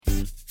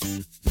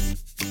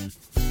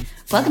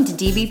Welcome to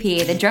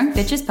DBP, the Drunk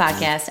Bitches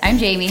Podcast. I'm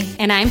Jamie.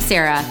 And I'm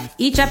Sarah.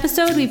 Each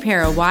episode, we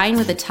pair a wine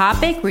with a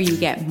topic where you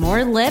get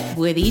more lip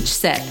with each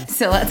sip.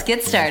 So let's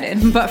get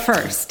started. But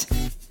first,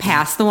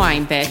 pass the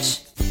wine,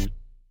 bitch.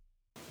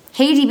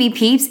 Hey, DB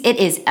peeps, it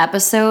is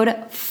episode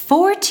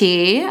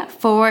 40,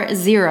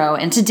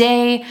 and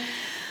today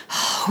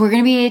we're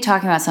going to be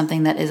talking about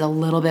something that is a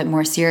little bit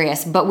more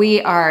serious, but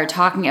we are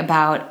talking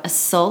about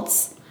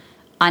assaults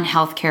on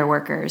healthcare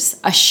workers,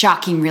 a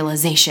shocking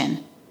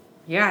realization.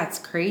 Yeah, it's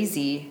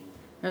crazy.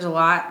 There's a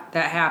lot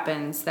that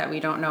happens that we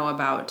don't know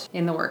about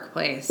in the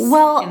workplace.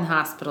 Well, in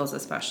hospitals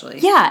especially.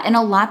 Yeah, and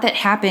a lot that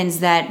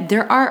happens that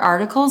there are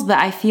articles, but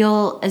I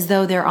feel as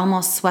though they're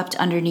almost swept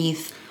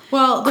underneath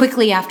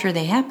quickly after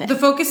they happen. The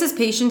focus is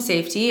patient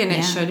safety, and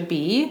it should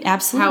be.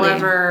 Absolutely.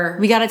 However,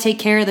 we got to take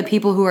care of the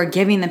people who are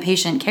giving the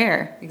patient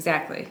care.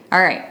 Exactly.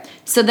 All right.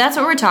 So that's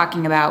what we're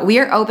talking about. We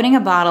are opening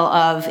a bottle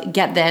of,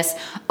 get this,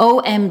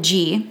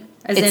 OMG.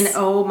 As in,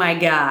 oh my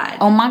God.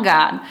 Oh my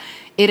God.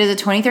 It is a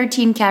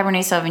 2013 Cabernet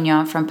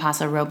Sauvignon from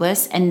Paso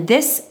Robles, and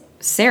this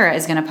Sarah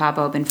is going to pop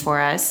open for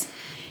us.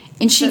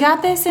 And she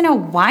got this in a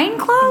wine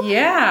club?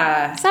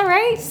 Yeah. Is that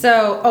right?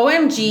 So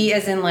OMG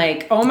as in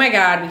like, oh my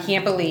God, we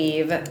can't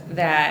believe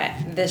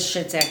that this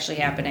shit's actually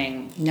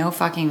happening. No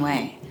fucking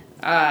way.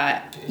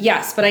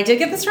 Yes, but I did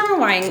get this from a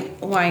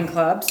wine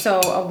club.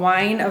 So a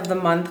wine of the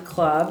month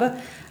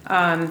club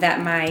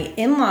that my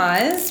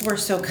in-laws were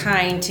so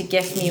kind to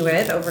gift me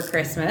with over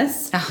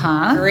Christmas.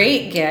 Uh-huh.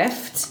 Great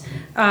gift.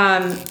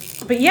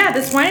 But yeah,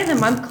 this wine of the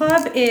month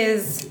club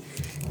is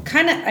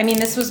kind of, I mean,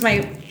 this was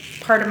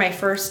part of my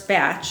first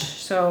batch,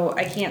 so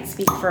I can't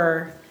speak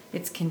for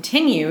its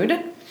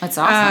continued. That's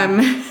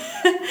awesome.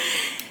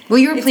 Well,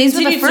 you were pleased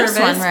with the first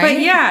one, right? But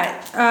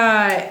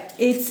yeah,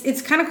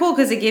 it's kind of cool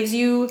because it gives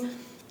you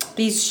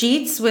these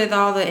sheets with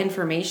all the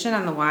information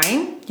on the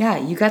wine. Yeah,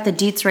 you got the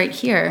deets right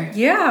here.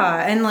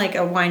 Yeah, and like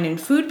a wine and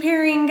food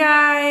pairing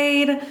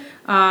guide.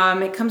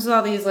 It comes with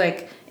all these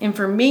like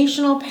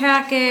informational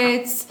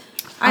packets.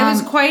 I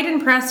was quite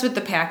impressed with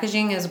the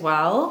packagation as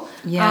well.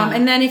 Yeah.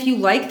 And then if you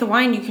like the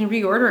wine, you can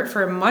reorder it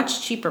for a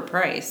much cheaper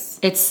price.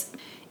 It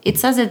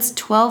says it's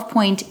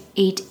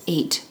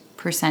 12.88%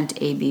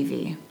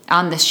 ABV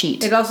on the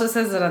sheet. It also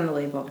says it on the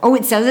label. Oh,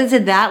 it says it's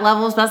at that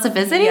level of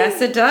specificity? Yes,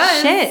 it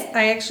does. Shit.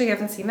 I actually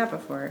haven't seen that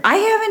before. I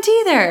haven't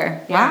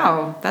either. Yeah.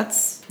 Wow.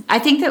 I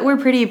think that we're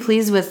pretty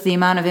pleased with the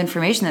amount of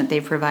information that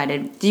they've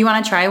provided. Do you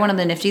want to try one of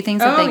the nifty things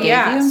that they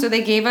gave you? So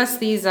they gave us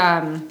these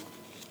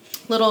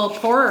little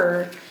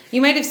pourer.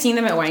 You might have seen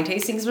them at wine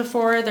tastings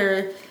before.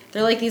 They're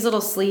like these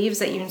little sleeves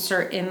that you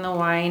insert in the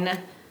wine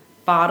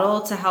bottle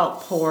to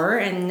help pour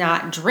and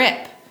not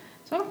drip.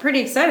 So I'm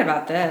pretty excited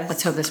about this.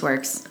 Let's hope this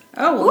works.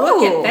 Oh,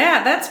 look at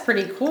that. That's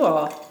pretty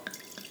cool.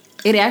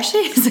 It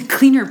actually is a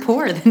cleaner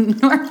pour than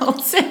normal,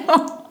 too.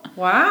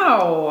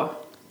 Wow.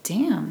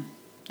 Damn.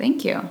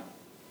 Thank you.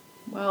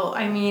 Well,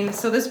 I mean,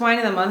 so this Wine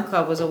of the Month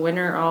Club was a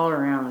winner all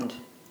around.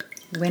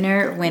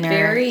 Winner.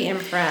 Very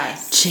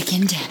impressed.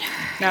 Chicken dinner.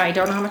 Now, I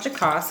don't know how much it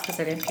costs because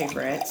I didn't pay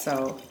for it,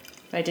 so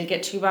I did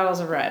get 2 bottles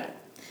of red.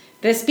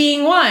 This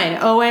being one,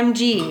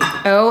 OMG.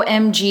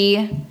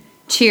 OMG.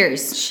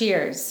 Cheers.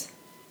 Cheers.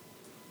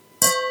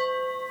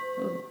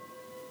 Ooh.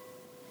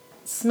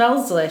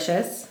 Smells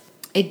delicious.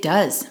 It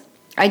does.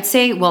 I'd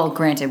say, well,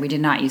 granted, we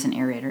did not use an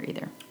aerator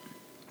either.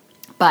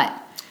 But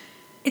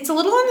it's a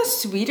little on the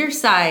sweeter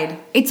side.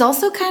 It's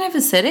also kind of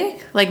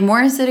acidic. Like,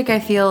 more acidic,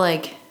 I feel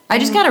like. I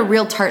just got a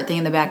real tart thing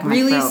in the back of my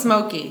throat. Really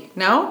smoky.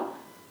 No?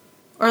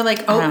 Or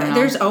like oak.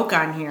 There's oak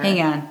on here.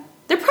 Hang on.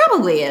 There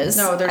probably is.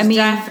 No, there's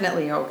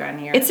definitely oak on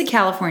here. It's a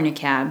California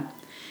cab.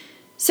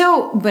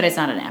 So, but it's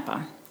not a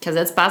Napa. Because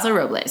it's Paso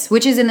Robles,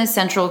 which is in the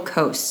Central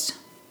Coast.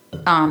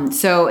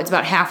 So it's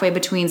about halfway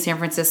between San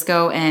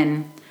Francisco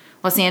and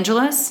Los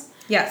Angeles.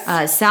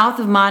 Yes. South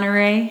of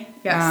Monterey.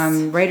 Yes.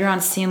 Right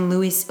around San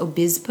Luis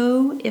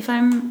Obispo, if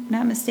I'm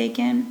not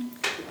mistaken.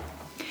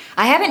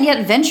 I haven't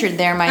yet ventured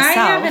there myself.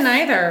 I haven't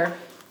either.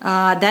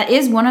 That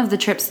is one of the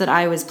trips that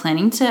I was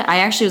planning to. I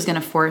actually was going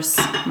to force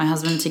my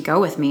husband to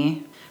go with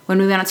me when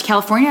we went out to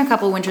California a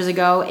couple winters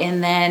ago,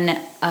 and then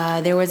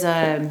there was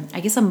a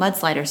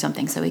mudslide or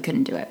something, so we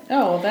couldn't do it.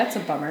 Oh, well, that's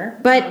a bummer.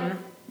 But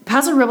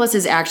Paso Robles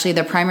is actually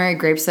the primary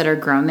grapes that are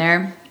grown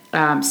there.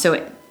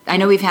 I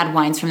know we've had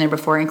wines from there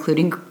before,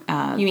 including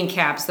you mean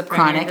Cabs, the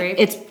primary Chronic. grape?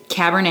 It's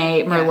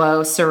Cabernet,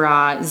 Merlot,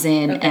 Syrah,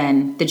 Zin,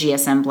 and the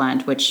GSM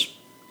blend, which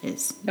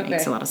makes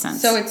a lot of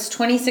sense. So it's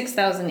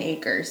 26,000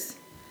 acres.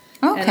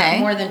 Okay. And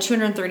more than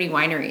 230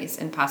 wineries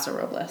in Paso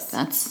Robles.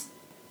 And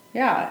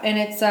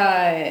it's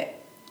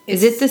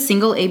is it the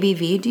single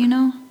ABV? Do you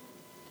know?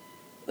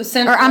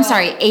 Central, or I'm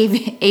sorry,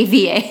 AVA.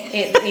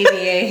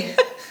 AVA.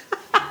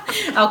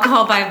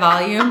 Alcohol by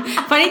volume.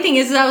 Funny thing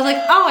is, I was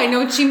like, oh, I know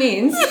what she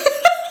means.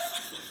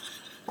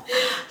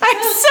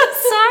 I'm so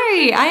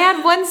sorry. I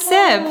had one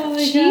sip. Oh my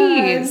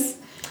Jeez.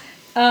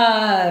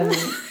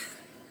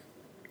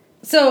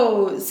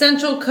 So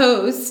Central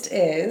Coast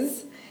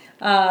is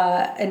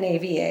an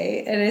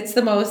AVA, and it's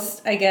the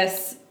most, I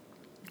guess,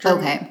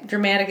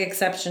 dramatic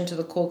exception to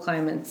the cool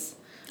climates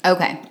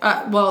Okay.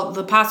 Well,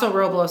 the Paso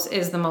Robles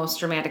is the most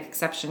dramatic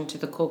exception to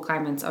the cool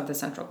climates of the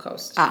Central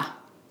Coast. Ah.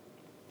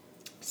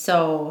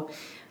 So,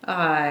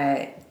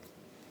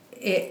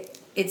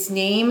 its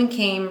name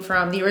came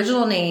from, the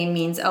original name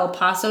means El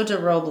Paso de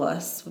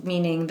Robles,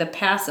 meaning the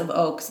Pass of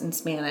Oaks in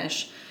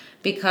Spanish,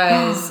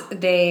 because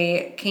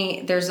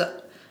there's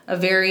a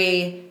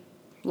very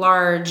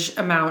large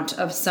amount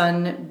of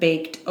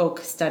sun-baked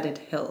oak-studded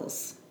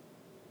hills.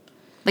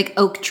 Like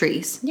oak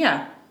trees.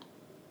 Yeah.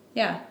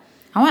 Yeah.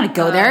 I want to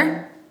go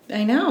there.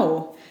 I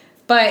know.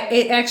 But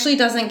it actually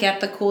doesn't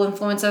get the cool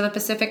influence of the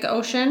Pacific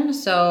Ocean,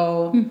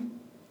 so...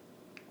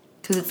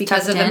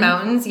 Because of the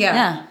mountains,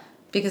 yeah.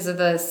 Because of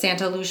the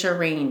Santa Lucia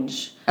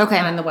Range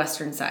on the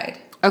western side.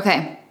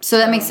 Okay. So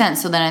that makes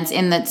sense. So then it's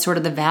in the sort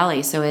of the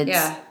valley, so it's...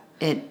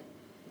 Yeah.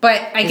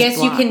 But I guess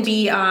blocked. You can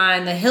be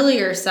on the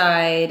hillier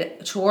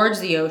side towards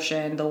the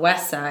ocean, the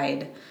west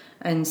side,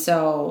 and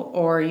so,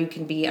 or you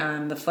can be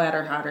on the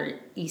flatter, hotter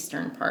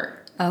eastern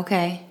part.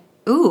 Okay.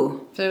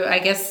 Ooh. So I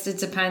guess it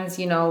depends,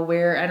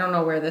 where, I don't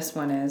know where this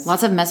one is.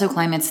 Lots of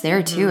mesoclimates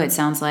there too, it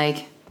sounds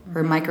like,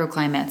 or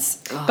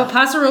microclimates. Ugh. But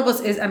Paso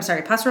Robles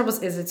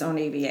is its own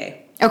AVA.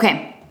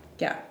 Okay.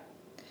 Yeah.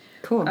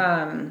 Cool.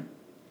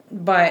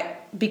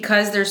 But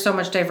because there's so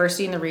much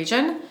diversity in the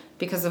region,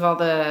 because of all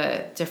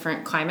the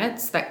different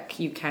climates that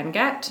you can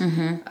get,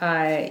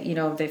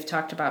 they've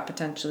talked about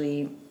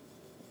potentially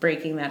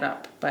breaking that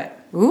up. But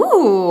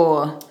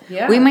ooh,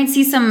 yeah, we might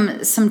see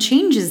some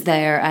changes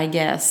there. I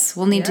guess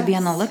we'll need to be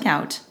on the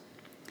lookout.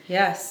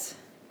 Yes.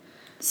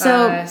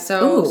 So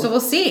we'll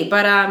see.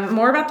 But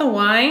more about the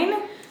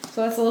wine.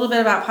 So that's a little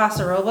bit about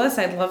Paso Robles.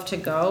 I'd love to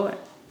go.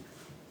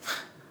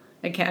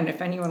 Again,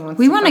 if anyone wants,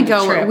 we want to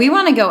go. Trip. We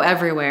want to go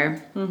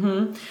everywhere.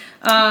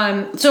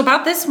 Mm-hmm. So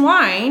about this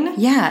wine,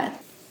 yeah.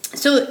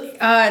 So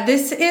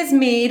this is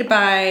made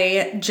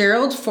by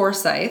Gerald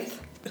Forsyth,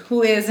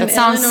 who is an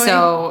Illinois.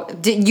 So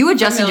you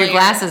adjusted your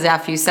glasses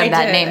after you said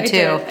that name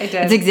too. I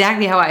did. It's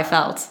exactly how I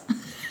felt.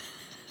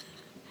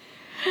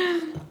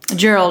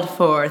 Gerald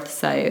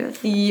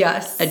Forsyth.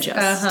 Yes.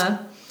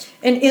 Adjust.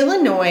 An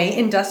Illinois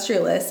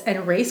industrialist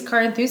and race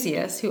car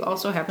enthusiast who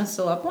also happens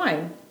to love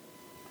wine.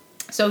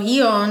 So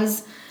he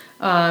owns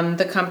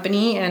the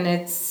company, and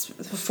it's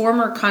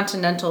former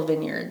Continental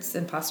Vineyards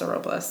in Paso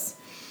Robles.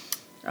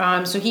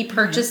 So he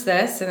purchased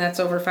this, and that's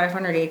over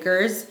 500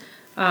 acres.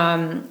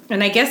 And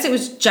I guess it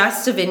was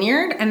just a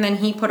vineyard, and then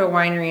he put a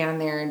winery on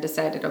there and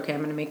decided, okay,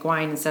 I'm going to make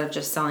wine instead of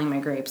just selling my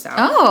grapes out.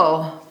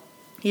 Oh.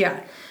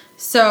 Yeah.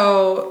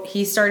 So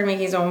he started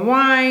making his own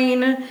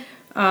wine,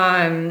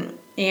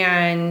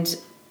 and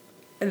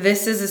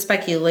this is a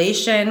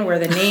speculation where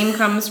the name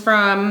comes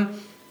from.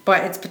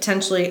 But it's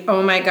potentially,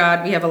 oh my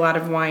God, we have a lot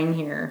of wine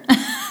here.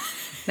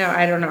 No,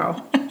 I don't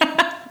know.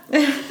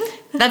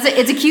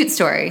 It's a cute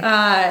story.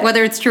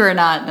 Whether it's true or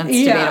not, that's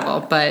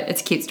debatable, but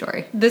it's a cute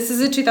story. This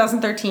is a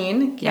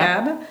 2013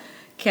 Cabernet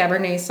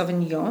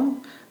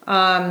Sauvignon.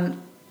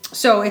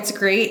 So it's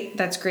great.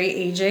 That's great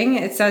aging.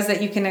 It says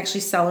that you can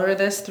actually cellar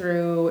this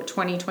through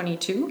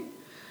 2022.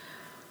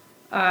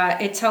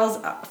 It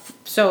tells,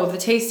 so the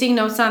tasting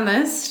notes on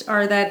this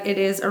are that it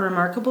is a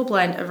remarkable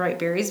blend of ripe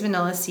berries,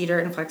 vanilla, cedar,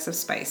 and flecks of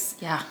spice.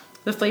 Yeah.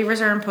 The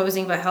flavors are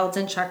imposing but held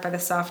in check by the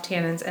soft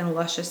tannins and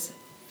luscious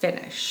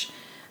finish.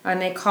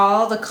 And they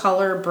call the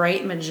color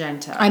bright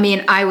magenta. I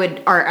mean,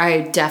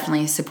 I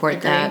definitely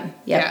support that.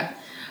 Yep.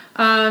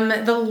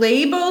 Yeah. The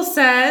label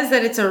says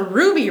that it's a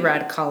ruby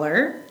red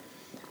color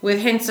with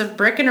hints of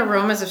brick and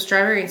aromas of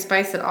strawberry and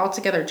spice that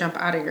altogether jump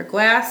out of your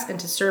glass, and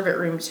to serve at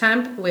room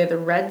temp with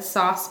red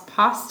sauce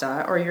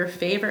pasta or your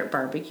favorite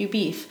barbecue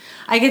beef.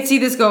 I could see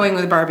this going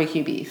with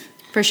barbecue beef.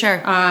 For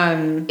sure.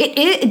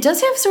 It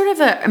does have sort of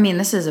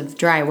this is a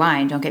dry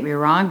wine, don't get me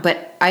wrong,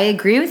 but I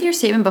agree with your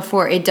statement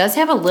before. It does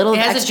have a little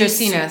extra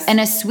juiciness and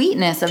a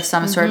sweetness of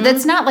some sort.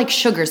 That's not like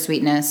sugar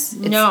sweetness.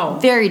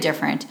 It's very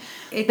different.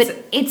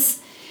 It's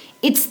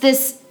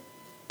this.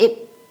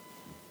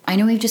 I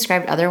know we've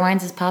described other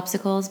wines as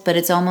popsicles, but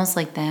it's almost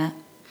like that.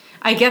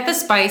 I get the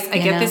spice. I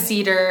get the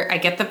cedar. I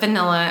get the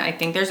vanilla. I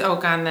think there's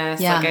oak on this.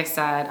 Yeah. Like I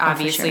said,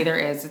 obviously there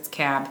is. It's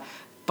cab.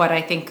 But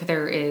I think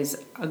there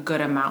is a good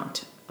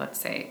amount,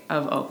 let's say,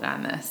 of oak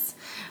on this.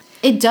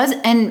 It does.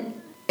 And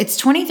it's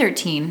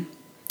 2013.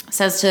 It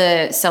says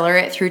to cellar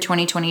it through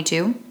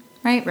 2022,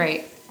 right?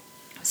 Right.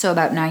 So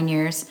about 9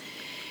 years.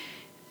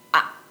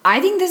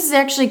 I think this is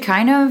actually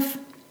kind of...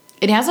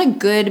 It has a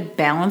good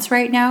balance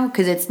right now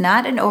because it's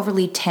not an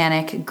overly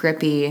tannic,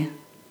 grippy,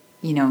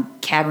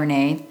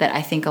 Cabernet that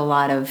I think a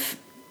lot of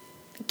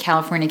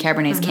California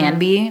Cabernets can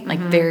be, like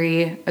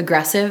very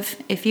aggressive,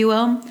 if you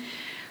will.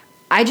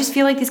 I just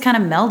feel like these kind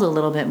of meld a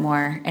little bit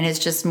more, and it's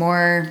just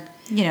more,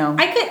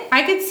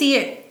 I could see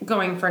it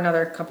going for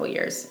another couple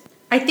years.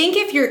 I think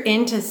if you're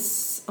into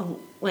this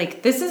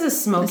is a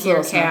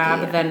smokier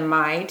cab than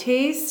my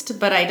taste,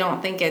 but I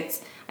don't think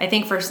it's. I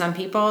think for some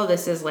people,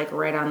 this is like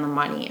right on the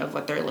money of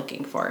what they're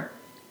looking for.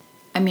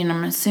 I mean,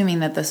 I'm assuming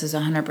that this is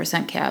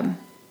 100% cab.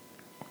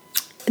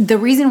 The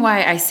reason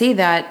why I say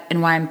that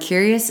and why I'm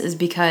curious is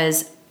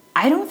because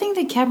I don't think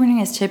that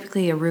Cabernet is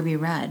typically a ruby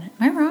red.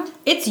 Am I wrong?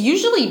 It's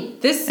usually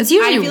this. It's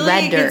usually I feel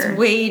like redder. it's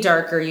way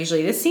darker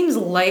usually. This seems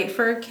light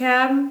for a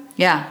cab.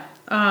 Yeah.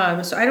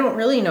 So I don't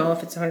really know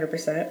if it's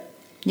 100%.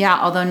 Yeah,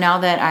 although now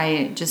that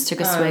I just took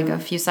a swig a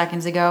few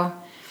seconds ago,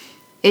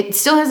 it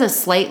still has a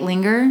slight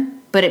linger,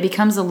 but it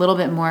becomes a little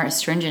bit more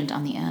astringent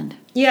on the end.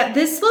 Yeah,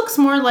 this looks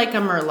more like a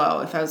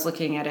Merlot if I was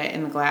looking at it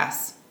in the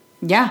glass.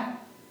 Yeah.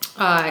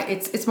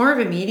 It's more of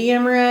a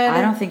medium red.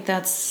 I don't think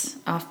that's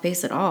off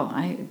base at all.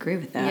 I agree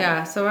with that.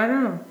 Yeah, so I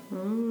don't know.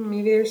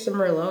 Maybe there's some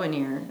Merlot in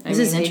here. This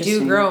is They interesting.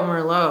 do grow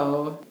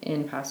Merlot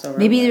in Paso Robles.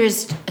 Maybe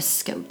there's a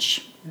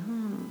scotch.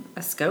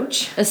 a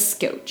scotch. A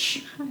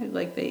scotch. I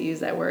like they use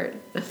that word.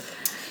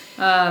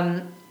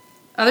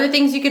 Other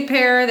things you could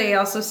pair. They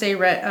also say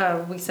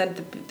red. We said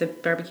the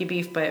barbecue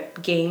beef,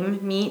 but game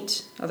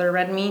meat, other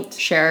red meat.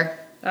 Sure.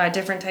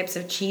 Different types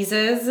of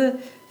cheeses.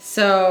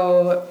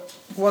 So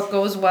what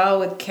goes well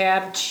with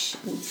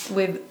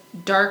with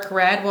dark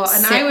red? Well,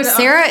 and I would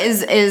Sarah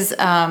is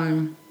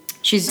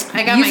she's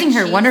I got using my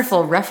her cheese-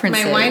 wonderful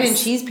references. my wine and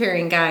cheese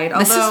pairing guide.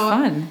 This is Although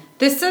fun.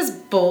 this says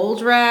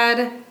bold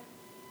red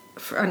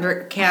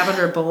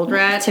under bold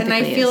red, and I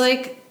Typically feel is.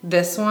 like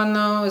this one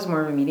though is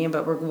more of a medium,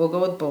 but we'll go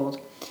with bold.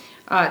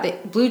 The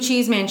blue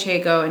cheese,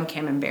 manchego, and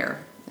camembert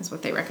is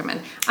what they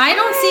recommend. I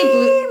don't see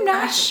blue. I'm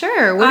not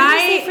sure. What do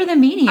you say for the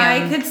medium?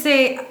 I could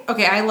say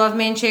okay. I love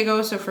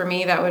manchego, so for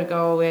me that would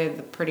go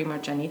with pretty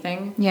much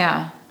anything.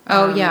 Yeah.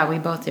 Oh yeah, we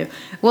both do.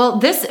 Well,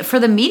 this for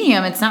the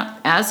medium, it's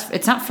not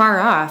far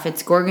off.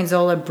 It's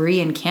gorgonzola,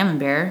 brie, and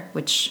camembert,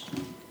 which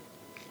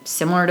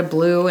similar to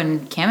blue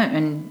and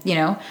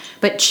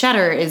but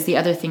cheddar is the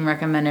other thing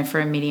recommended for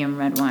a medium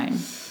red wine.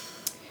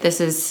 This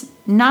is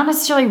not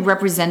necessarily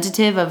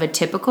representative of a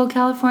typical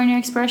California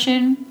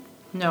expression.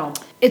 No,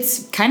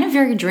 It's kind of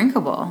very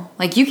drinkable.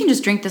 Like you can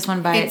just drink this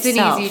one by it's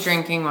itself. an easy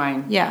drinking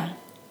wine. Yeah.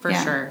 For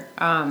Yeah. sure.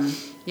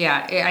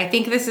 I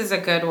think this is a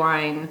good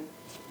wine.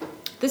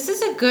 This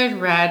is a good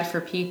red for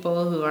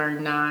people who are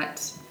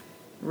not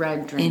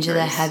red drinkers. Into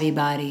the heavy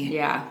body.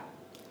 Yeah.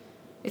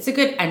 It's a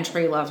good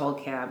entry level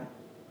cab.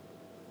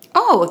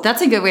 Oh,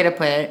 that's a good way to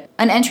put it.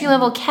 An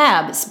entry-level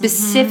cab,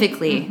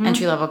 specifically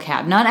entry-level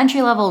cab. Not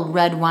entry-level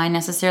red wine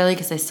necessarily,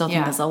 because I still think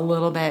Yeah. that's a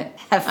little bit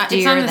heftier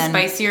It's on the than...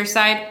 spicier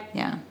side.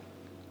 Yeah.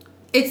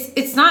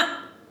 It's not...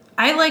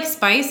 I like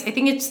spice. I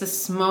think it's the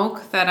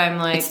smoke that I'm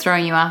like... It's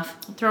throwing you off.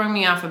 throwing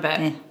me off a bit.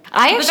 I But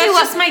actually that's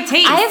want, just my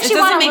taste. I It actually doesn't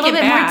want a make little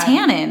it bit more bad.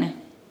 tannin.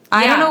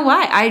 I don't Yeah. know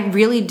why. I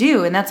really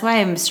do, and that's why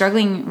I'm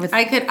struggling with.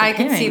 I could see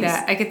pairings.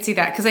 that. I could see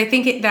that because I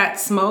think that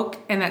smoke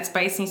and that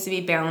spice needs to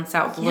be balanced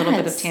out with a little bit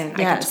of Yes, tannin.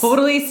 I yes. could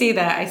totally see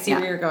that. I see Yeah.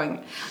 where you're going.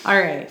 All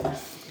right,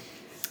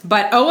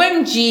 but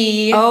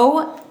OMG.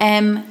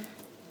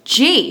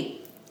 OMG.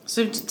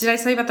 So did I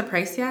tell you about the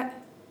price yet?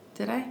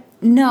 Did I?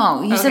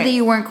 No, you said Okay. that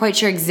you weren't quite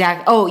sure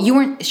exact. Oh, you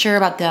weren't sure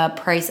about the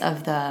price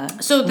of the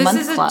So this month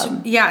is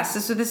club.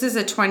 so this is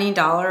a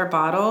 $20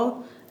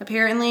 bottle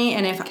apparently,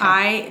 and if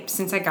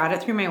since I got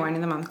it through my Wine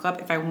in the Month Club,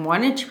 if I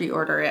wanted to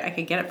reorder it, I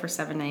could get it for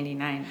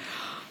 $7.99.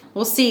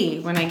 We'll see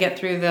when I get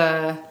through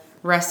the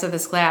rest of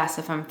this glass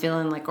if I'm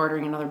feeling like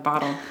ordering another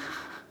bottle.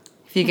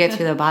 If you get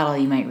through the bottle,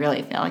 you might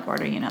really feel like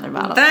ordering another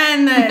bottle.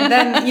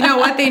 Then you know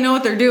what, they know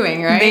what they're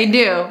doing, right? They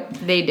do.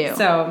 They do.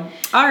 So,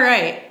 all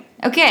right.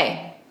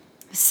 Okay,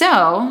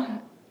 so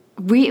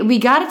we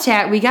gotta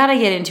chat. We gotta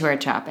get into our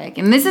topic,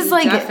 and this is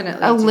like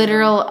definitely a do.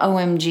 literal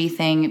OMG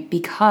thing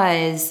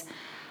because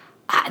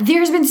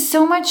there's been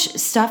so much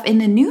stuff in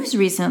the news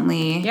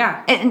recently.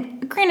 Yeah.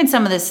 and granted,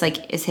 some of this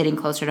like is hitting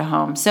closer to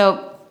home.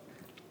 So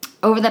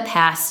over the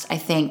past, I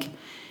think,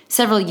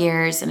 several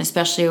years, and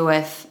especially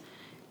with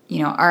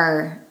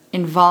our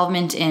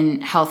involvement in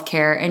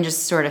healthcare and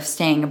just sort of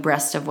staying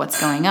abreast of what's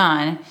going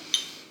on,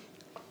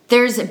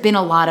 there's been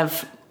a lot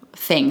of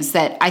things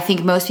that I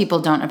think most people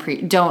don't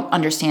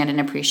understand and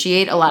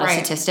appreciate. A lot of Right.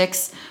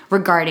 statistics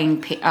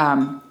regarding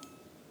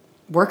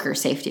worker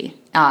safety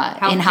in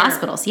Healthcare.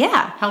 hospitals.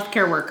 Yeah.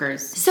 Healthcare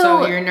workers.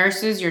 So- Your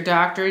nurses, your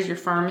doctors, your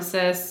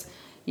pharmacists,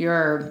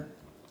 your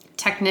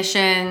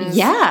technicians.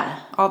 Yeah.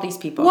 All these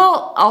people.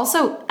 Well,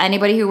 also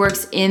anybody who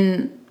works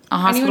in a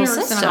hospital Anyone who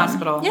works system. in a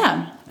hospital.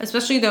 Yeah.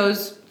 Especially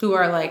those who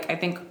are I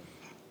think,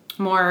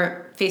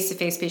 more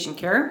face-to-face patient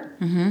care.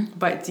 Mm-hmm.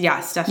 But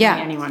yes, definitely Yeah.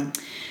 anyone.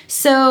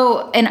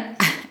 So,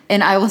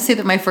 and I will say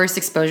that my first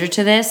exposure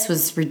to this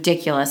was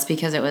ridiculous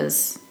because it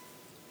was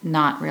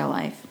not real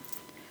life.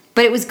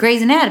 But it was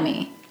Grey's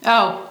Anatomy.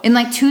 Oh. In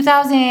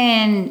 2000,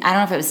 I don't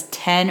know if it was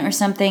 10 or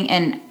something,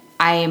 and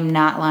I am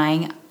not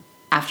lying.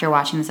 After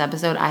watching this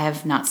episode, I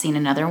have not seen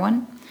another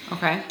one.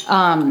 Okay.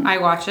 I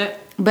watch it.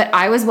 But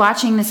I was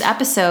watching this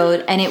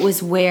episode, and it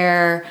was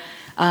where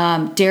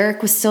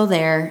Derek was still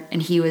there,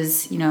 and he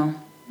was,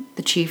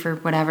 the chief or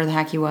whatever the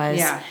heck he was.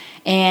 Yeah.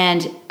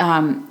 And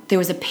there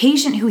was a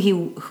patient who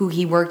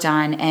he worked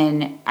on,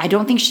 and I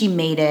don't think she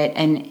made it,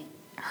 and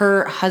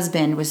her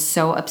husband was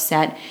so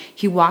upset.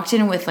 He walked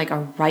in with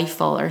a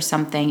rifle or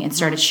something and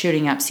started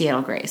shooting up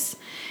Seattle Grace.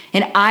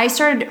 And I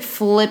started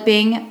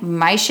flipping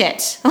my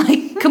shit,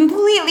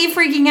 completely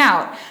freaking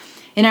out.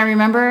 And I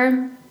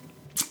remember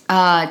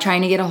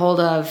trying to get a hold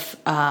of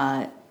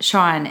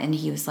Sean, and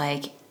he was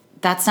like,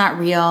 "That's not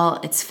real.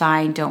 It's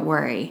fine. Don't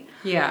worry."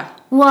 Yeah.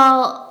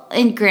 Well,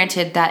 and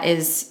granted, that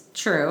is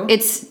True.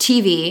 it's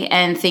TV,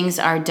 and things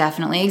are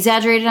definitely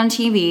exaggerated on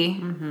TV.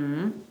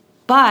 Mm-hmm.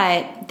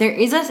 But there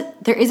is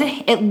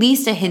at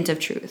least a hint of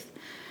truth.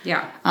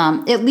 Yeah.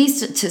 At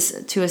least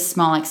to a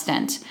small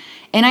extent,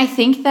 and I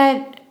think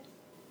that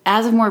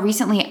as of more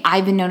recently,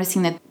 I've been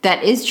noticing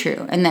that is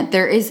true, and that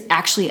there is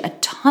actually a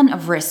ton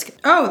of risk.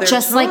 Oh, there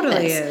just totally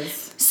like this.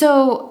 is.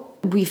 So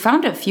we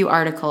found a few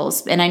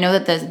articles, and I know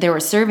that there were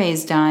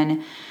surveys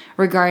done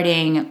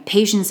regarding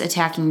patients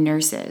attacking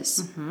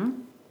nurses. Mm-hmm.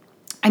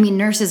 I mean,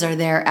 nurses are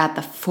there at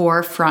the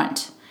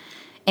forefront,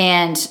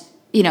 and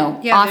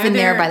often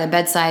there by the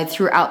bedside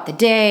throughout the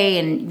day,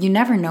 and you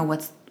never know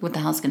what the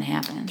hell's going to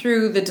happen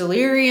Through the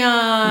delirium,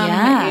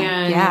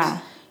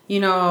 and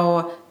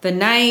the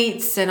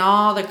nights and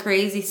all the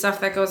crazy stuff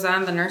that goes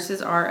on. The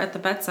nurses are at the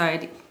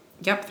bedside.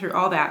 Yep, through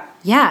all that.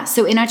 Yeah.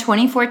 So in a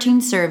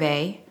 2014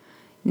 survey,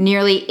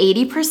 nearly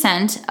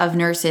 80% of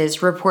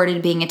nurses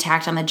reported being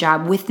attacked on the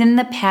job within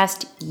the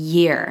past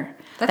year.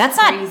 That's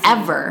not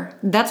ever.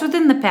 That's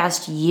within the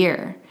past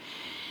year.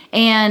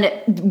 And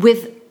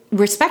with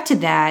respect to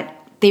that,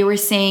 they were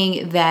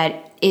saying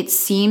that it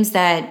seems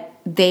that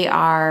they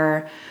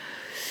are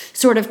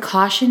sort of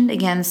cautioned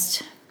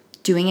against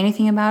doing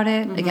anything about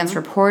it, against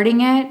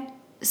reporting it,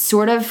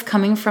 sort of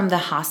coming from the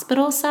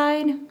hospital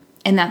side.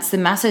 And that's the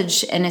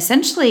message. And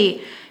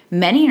essentially,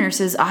 many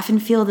nurses often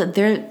feel that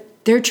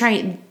they're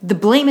trying, the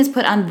blame is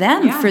put on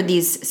them for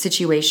these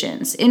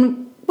situations,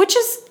 which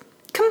is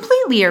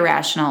completely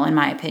irrational, in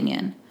my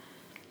opinion.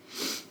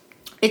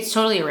 It's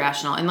totally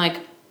irrational. And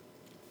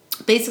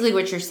basically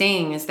what you're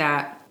saying is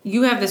that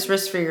you have this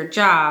risk for your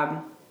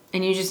job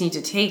and you just need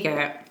to take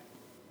it.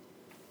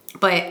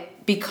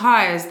 But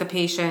because the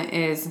patient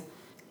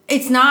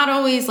it's not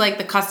always like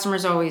the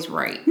customer's always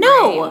right.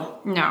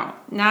 No. Right?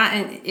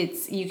 No,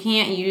 you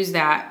can't use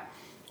that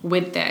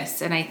with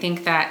this. And I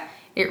think that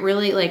it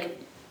really,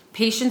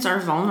 patients are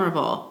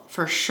vulnerable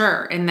for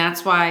sure. And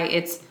that's why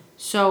it's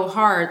so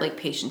hard,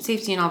 patient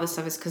safety and all this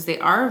stuff is because they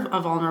are a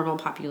vulnerable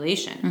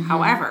population. Mm-hmm.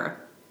 However,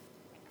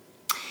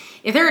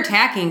 if they're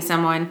attacking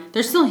someone,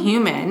 they're still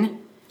human.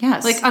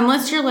 Yes.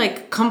 Unless you're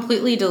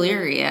completely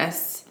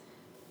delirious.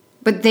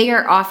 But they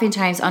are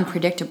oftentimes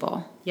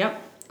unpredictable.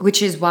 Yep.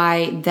 Which is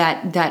why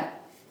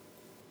that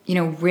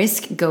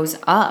risk goes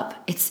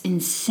up. It's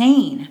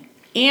insane.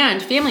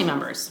 And family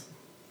members.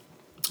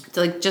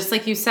 So just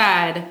like you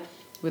said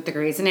with the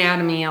Grey's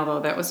Anatomy, although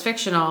that was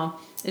fictional,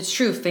 it's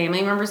true.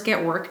 Family members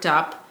get worked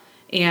up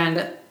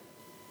and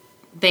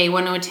they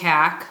want to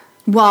attack.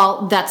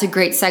 Well, that's a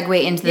great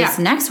segue into this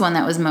next one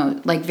that was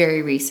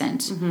very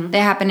recent. Mm-hmm.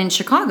 That happened in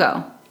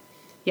Chicago.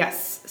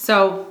 Yes.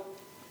 So,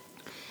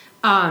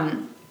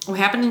 what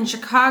happened in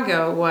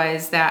Chicago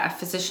was that a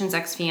physician's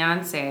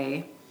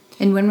ex-fiance.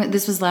 And when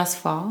this was last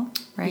fall,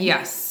 right?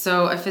 Yes.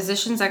 So a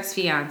physician's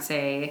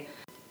ex-fiance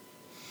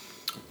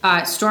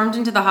stormed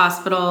into the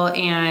hospital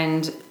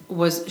and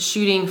was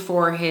shooting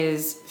for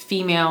his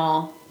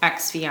female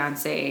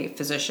ex-fiance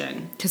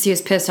physician. Because he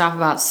was pissed off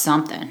about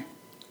something.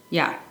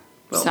 Yeah.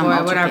 Some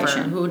whatever.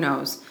 altercation. Who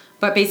knows?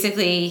 But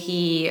basically,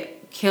 he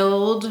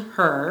killed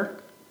her,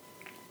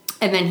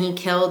 and then he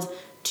killed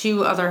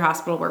 2 other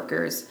hospital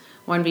workers,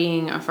 one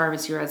being a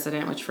pharmacy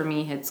resident, which for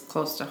me hits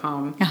close to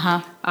home,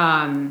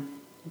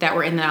 that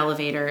were in the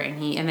elevator,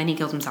 and then he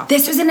killed himself.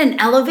 This was in an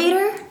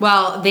elevator?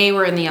 Well, they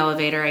were in the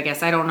elevator, I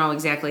guess. I don't know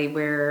exactly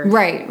where.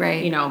 Right.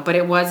 But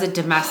it was a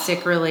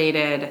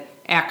domestic-related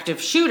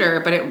active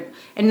shooter,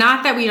 and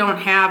not that we don't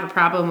have a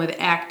problem with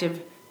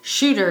active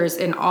shooters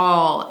in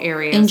all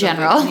areas in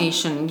general of the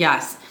nation,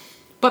 yes.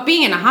 But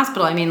being in a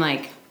hospital,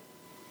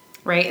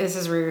 right? This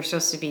is where you're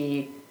supposed to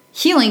be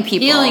healing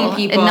people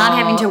and not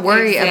having to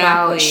worry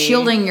about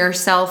shielding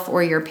yourself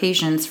or your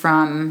patients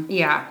from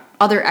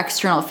other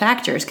external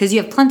factors, because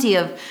you have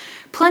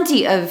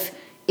plenty of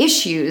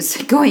issues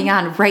going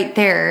on right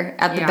there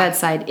at the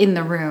bedside, in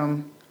the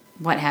room,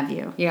 what have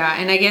you. Yeah,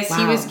 and I guess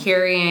he was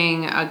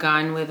carrying a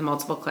gun with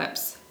multiple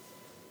clips.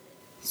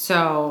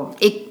 So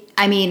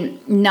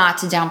not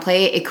to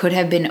downplay it, it could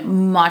have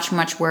been much,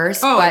 much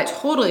worse. Oh, but it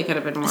totally could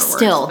have been worse.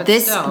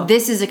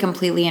 This is a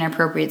completely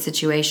inappropriate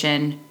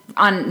situation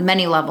on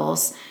many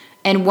levels,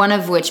 and one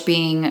of which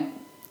being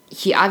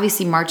he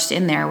obviously marched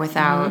in there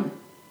without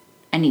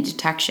any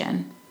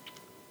detection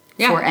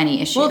for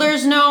any issue. Well,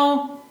 there's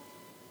no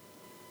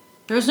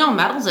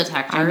metal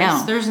detectors. I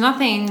know. There's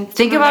nothing to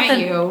think about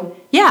you.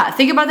 Yeah,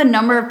 think about the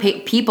number of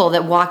people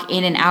that walk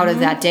in and out of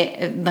that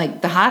day,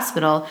 the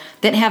hospital,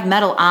 that have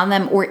metal on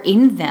them or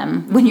in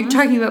them when you're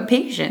talking about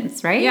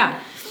patients, right? Yeah.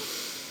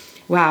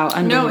 Wow,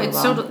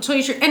 unbelievable. No, it's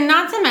totally true. And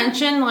not to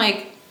mention,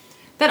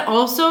 that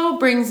also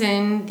brings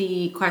in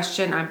the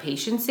question on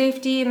patient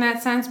safety in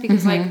that sense,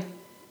 because,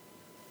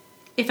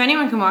 if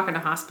anyone can walk in a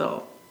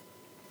hospital,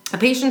 a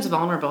patient's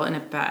vulnerable in a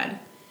bed.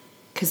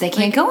 Because they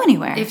can't go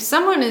anywhere. If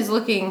someone is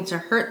looking to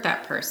hurt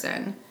that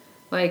person,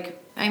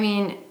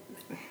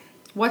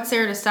 what's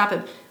there to stop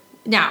it?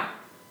 Now,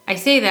 I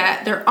say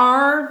that there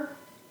are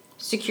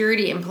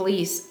security and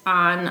police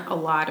on a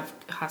lot of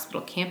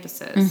hospital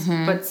campuses,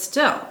 but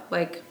still,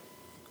 like,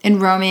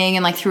 and roaming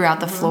and like throughout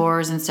the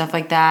floors and stuff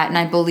like that. And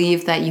I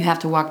believe that you have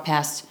to walk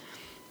past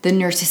the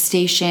nurse's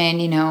station,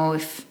 you know,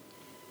 if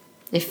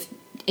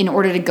in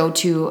order to go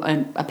to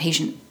a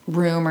patient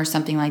room or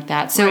something like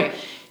that. So Right.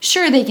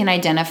 sure, they can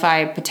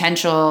identify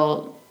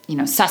potential, you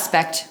know,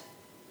 suspect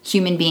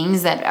human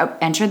beings that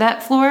enter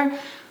that floor,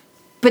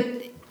 but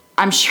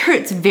I'm sure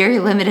it's very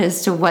limited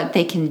as to what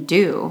they can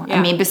do. Yeah.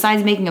 I mean,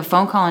 besides making a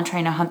phone call and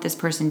trying to hunt this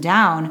person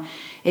down,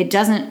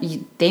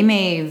 they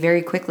may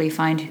very quickly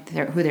find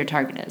who their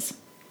target is.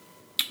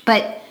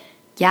 But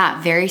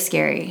yeah, very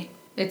scary.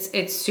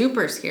 it's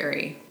super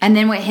scary. And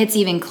then what hits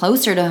even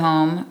closer to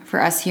home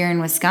for us here in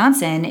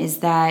Wisconsin is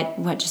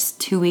that, just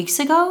 2 weeks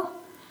ago,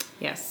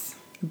 Yes.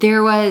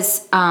 there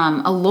was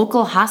a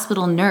local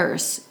hospital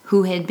nurse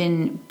who had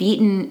been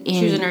beaten in...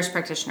 She was a nurse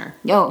practitioner.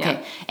 Oh, okay.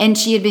 Yeah. And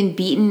she had been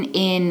beaten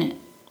in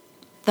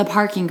the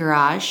parking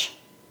garage,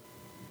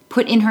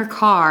 put in her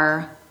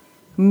car,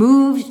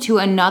 moved to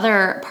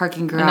another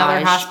parking garage.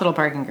 Another hospital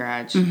parking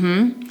garage.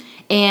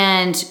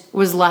 And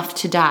was left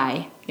to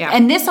die. Yeah.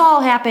 And this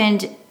all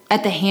happened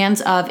at the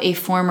hands of a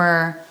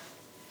former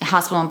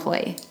hospital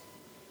employee.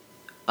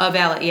 A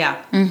valet,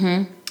 yeah.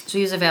 So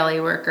he was a valet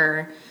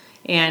worker,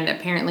 and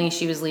apparently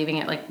she was leaving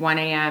at like 1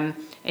 a.m.,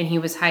 and he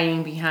was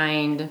hiding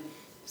behind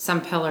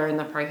some pillar in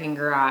the parking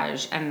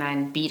garage and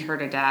then beat her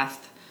to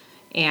death.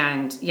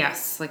 And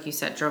yes, like you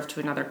said, drove to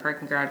another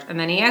parking garage. And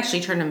then he actually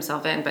turned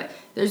himself in, but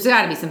there's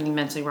got to be something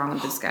mentally wrong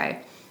with this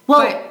guy.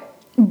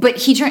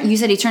 But you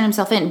said he turned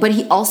himself in, but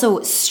he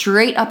also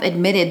straight up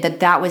admitted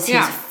that was his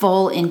Yeah.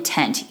 full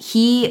intent.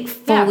 He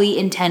fully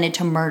intended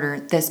to murder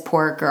this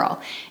poor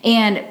girl.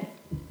 And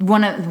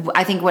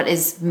I think what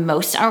is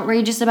most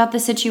outrageous about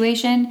this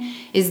situation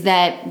is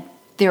that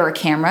there are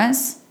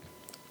cameras.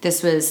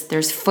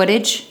 There's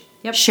footage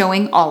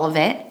showing all of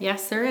it.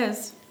 Yes, there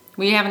is.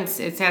 It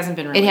hasn't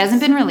been released. It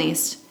hasn't been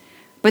released,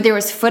 but there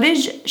was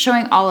footage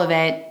showing all of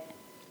it,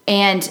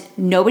 and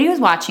nobody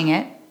was watching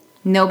it.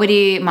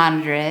 Nobody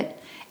monitored it.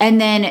 And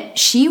then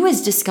she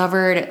was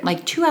discovered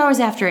like 2 hours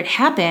after it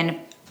happened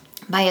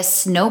by a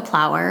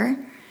snowplower.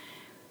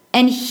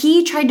 And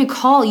he tried to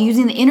call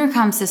using the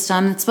intercom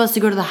system that's supposed to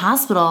go to the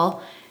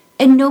hospital,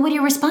 and nobody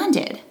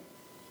responded.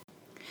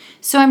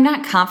 So I'm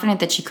not confident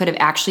that she could have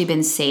actually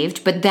been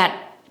saved, but that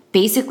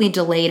basically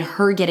delayed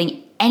her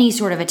getting any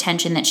sort of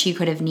attention that she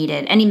could have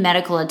needed, any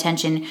medical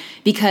attention,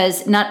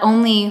 because not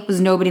only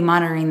was nobody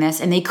monitoring this,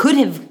 and they could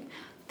have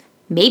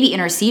maybe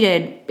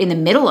interceded in the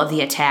middle of the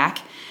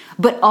attack,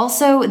 but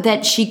also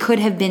that she could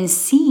have been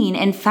seen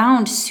and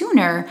found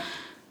sooner,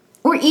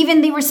 or even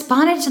they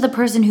responded to the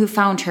person who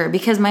found her,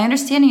 because my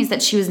understanding is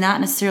that she was not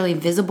necessarily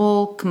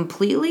visible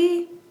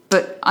completely,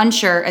 but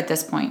unsure at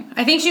this point.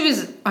 I think she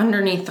was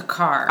underneath the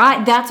car.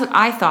 That's what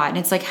I thought. And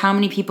it's like, how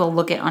many people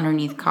look at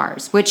underneath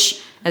cars?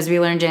 Which, as we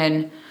learned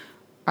in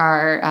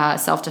our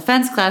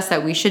self-defense class,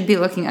 that we should be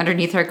looking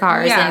underneath our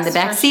cars and in the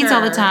back seats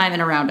all the time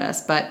and around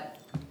us. But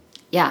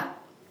yeah,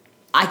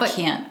 I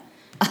can't.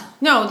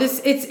 No,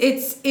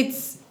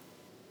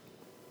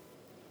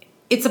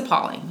 it's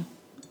appalling.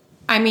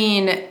 I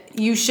mean,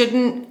 you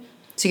shouldn't.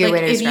 It's a good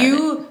way to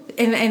describe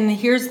it. And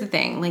here's the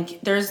thing,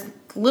 like, there's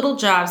little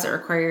jobs that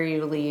require you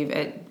to leave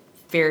at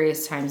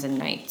various times and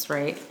nights,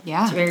 right?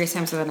 Yeah. It's various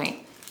times of the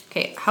night.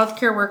 Okay,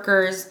 healthcare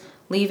workers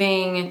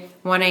leaving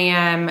 1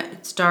 a.m.,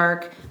 it's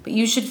dark, but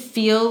you should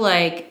feel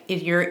like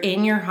if you're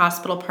in your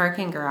hospital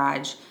parking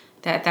garage,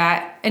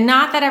 and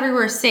not that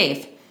everywhere is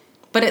safe,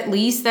 but at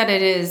least that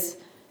it is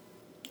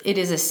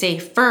a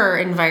safer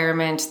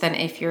environment than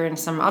if you're in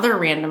some other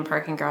random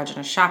parking garage in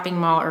a shopping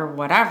mall or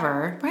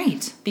whatever.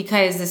 Right.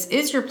 Because this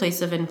is your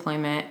place of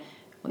employment.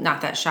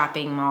 Not that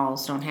shopping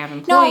malls don't have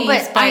employees.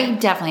 No, but I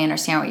definitely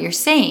understand what you're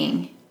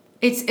saying.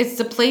 It's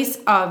the place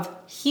of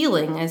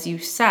healing, as you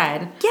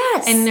said.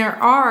 Yes. And there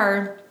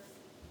are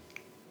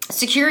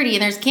security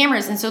and there's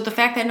cameras. And so the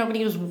fact that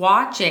nobody was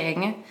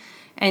watching,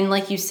 and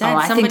like you said,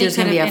 I think there's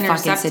could going to have be a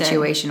fucking intercepted.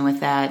 situation with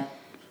that.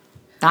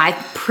 I'm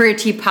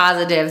pretty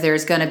positive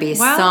there's going to be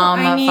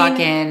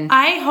fucking...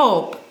 I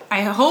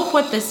hope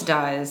what this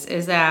does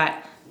is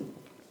that,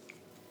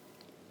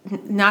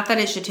 not that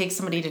it should take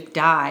somebody to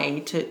die,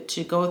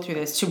 to go through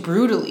this, to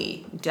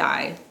brutally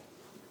die.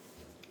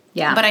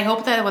 Yeah. But I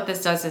hope that what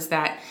this does is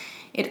that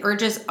it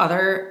urges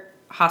that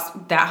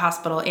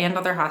hospital and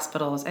other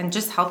hospitals and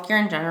just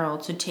healthcare in general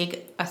to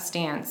take a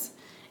stance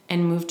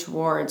and move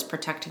towards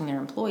protecting their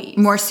employees.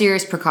 More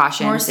serious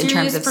precautions in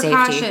terms of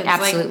safety.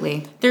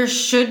 Absolutely. Like, there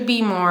should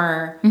be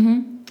more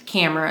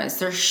cameras.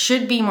 There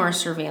should be more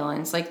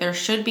surveillance. Like, there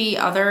should be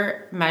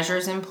other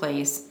measures in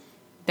place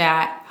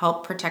that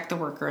help protect the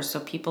workers so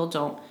people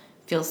don't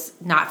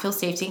not feel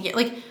safe.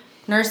 Like,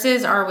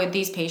 nurses are with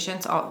these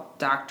patients, all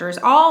doctors,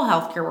 all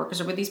healthcare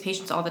workers are with these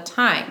patients all the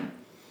time.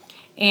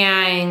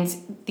 And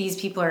these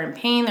people are in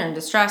pain, they're in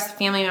distress,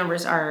 family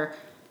members are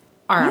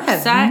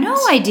upset. I have no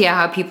idea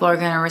how people are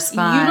going to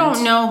respond. You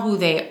don't know who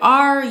they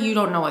are. You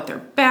don't know what their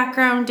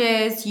background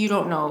is. You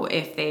don't know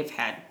if they've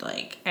had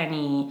like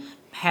any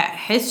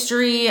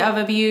history of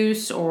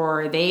abuse,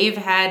 or they've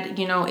had,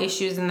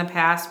 issues in the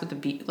past with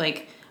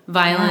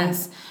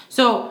violence. Yeah.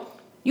 So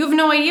you have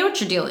no idea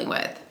what you're dealing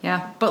with.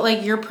 Yeah.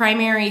 But your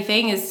primary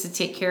thing is to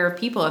take care of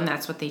people, and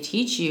that's what they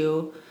teach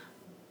you.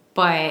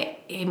 But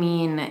I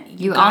mean,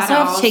 you also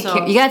have to take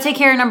care. You got to take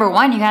care of number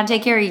one. You got to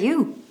take care of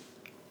you.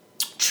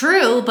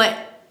 True, but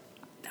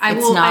I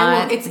will.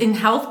 It's in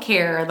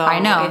healthcare, though. I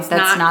know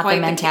that's not the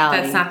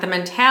mentality. That's not the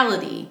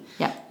mentality.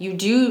 Yeah.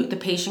 The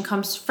patient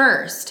comes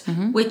first.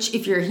 Mm-hmm. Which,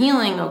 if you're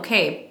healing,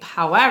 okay.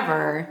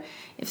 However,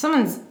 if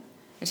someone's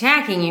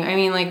attacking you, I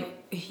mean,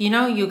 you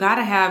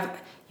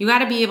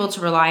gotta be able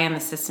to rely on the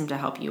system to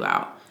help you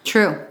out.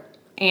 True.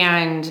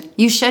 And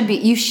you should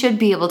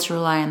be able to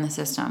rely on the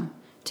system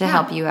to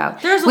help you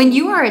out. When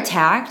you are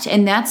attacked,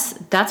 and that's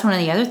one of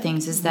the other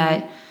things is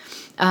that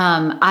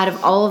out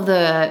of all of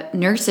the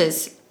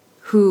nurses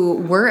who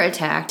were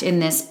attacked in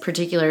this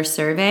particular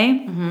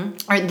survey,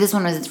 or this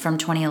one was from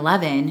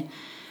 2011,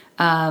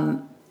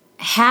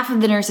 half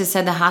of the nurses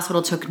said the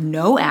hospital took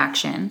no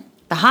action.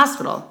 The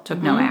hospital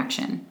took no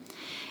action.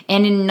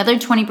 And in another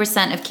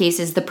 20% of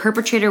cases, the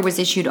perpetrator was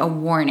issued a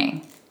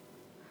warning.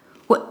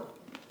 What?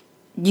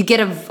 You get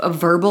a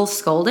verbal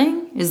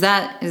scolding? Is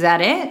that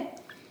it?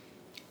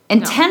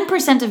 And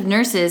 10% of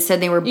nurses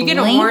said they were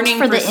blamed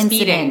for the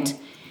incident.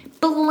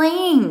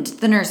 Blamed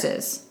the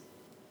nurses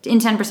in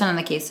 10% of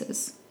the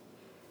cases.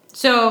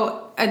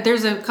 So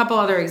there's a couple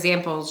other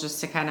examples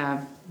just to kind of,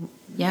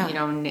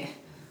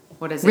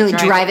 what is it? Really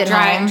drive it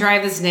home.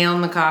 Drive this nail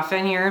in the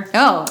coffin here.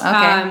 Oh,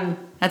 okay.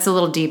 That's a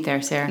little deep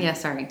there, Sarah. Yeah,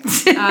 sorry.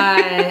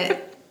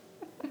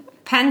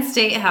 Penn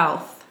State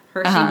Health,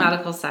 Hershey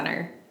Medical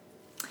Center.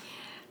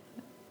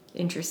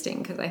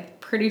 Interesting, because I'm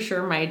pretty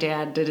sure my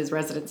dad did his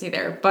residency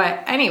there.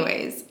 But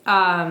anyways,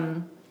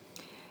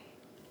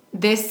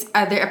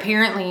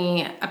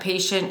 apparently a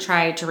patient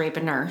tried to rape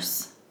a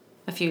nurse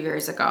a few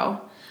years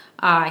ago.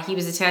 He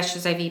was attached to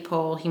his IV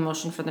pole. He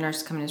motioned for the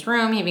nurse to come in his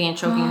room. He began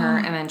choking her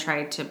and then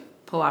tried to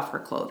pull off her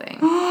clothing.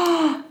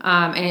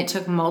 And it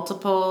took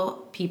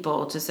multiple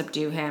people to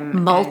subdue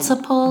him.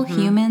 Multiple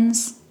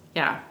humans?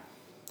 Yeah.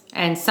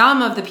 And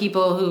some of the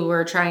people who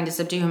were trying to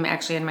subdue him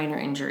actually had minor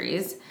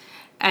injuries.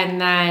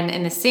 And then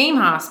in the same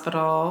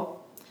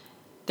hospital,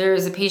 there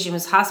was a patient who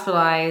was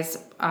hospitalized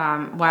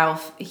while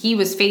he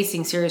was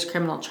facing serious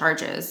criminal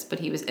charges, but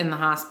he was in the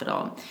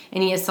hospital.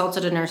 And he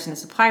assaulted a nurse in a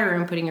supply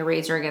room, putting a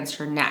razor against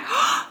her neck.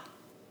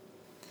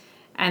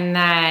 And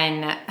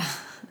then,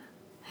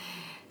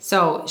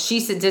 so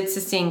she did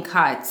sustain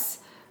cuts,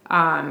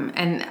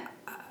 and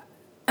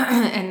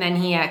then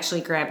he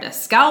actually grabbed a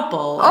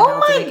scalpel and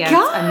held it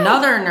against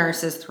another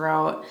nurse's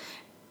throat.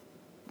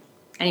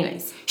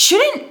 Anyways.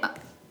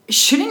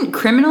 Shouldn't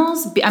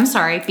criminals be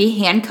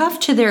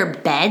handcuffed to their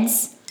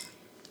beds?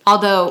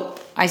 Although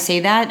I say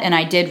that, and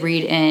I did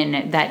read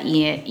in that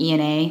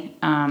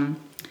ENA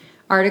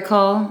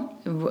article,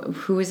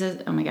 who is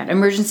it? Oh my God,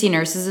 Emergency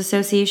Nurses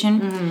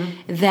Association,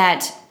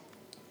 that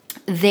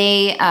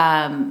they,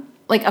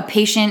 a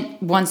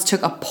patient once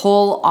took a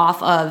pole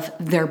off of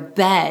their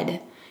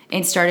bed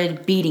and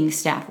started beating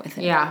staff with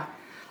it. Yeah.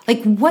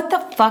 What the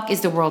fuck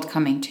is the world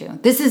coming to?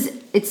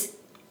 It's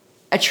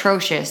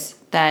atrocious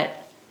that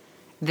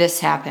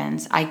this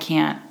happens. I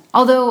can't.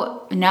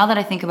 Although, now that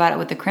I think about it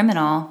with the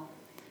criminal,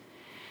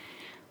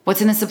 what's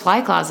in the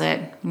supply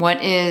closet?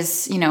 What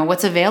is,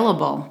 what's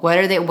available?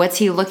 What's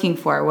he looking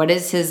for? What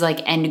is his,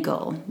 end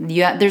goal?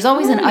 There's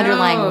always an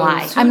underlying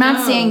why. I'm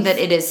not saying that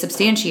it is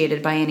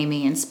substantiated by any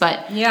means,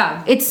 but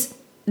it's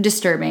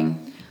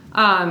disturbing.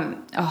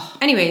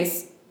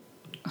 Anyways,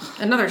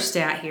 another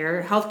stat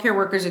here. Healthcare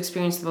workers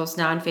experience the most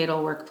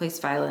non-fatal workplace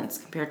violence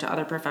compared to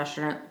other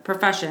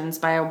professions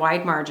by a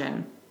wide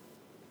margin,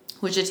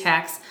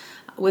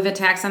 with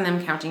attacks on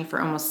them counting for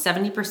almost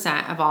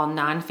 70% of all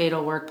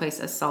non-fatal workplace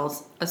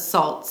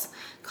assaults,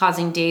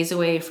 causing days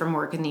away from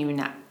work in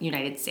the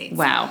United States.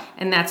 Wow.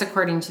 And that's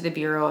according to the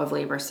Bureau of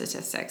Labor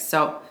Statistics.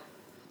 So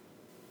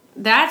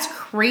that's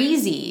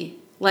crazy.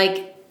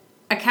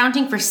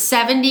 Accounting for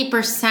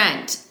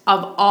 70%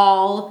 of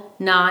all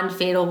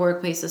non-fatal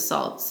workplace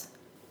assaults.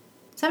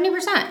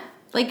 70%.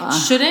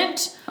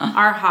 Shouldn't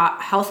our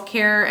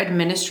healthcare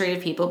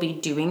administrative people be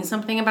doing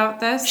something about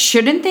this?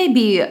 Shouldn't they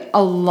be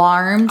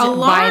alarmed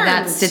by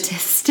that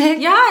statistic?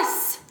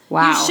 Yes.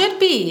 Wow.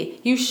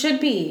 You should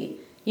be.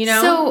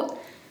 So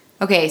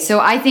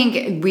I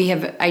think we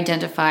have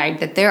identified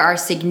that there are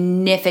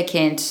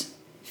significant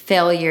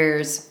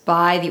failures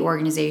by the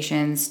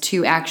organizations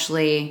to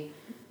actually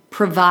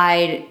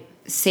provide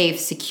safe,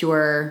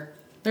 secure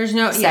There's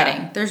no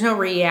setting. Yeah, there's no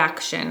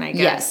reaction, I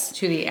guess,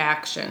 to the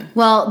action.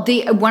 Well,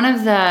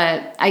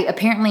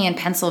 apparently in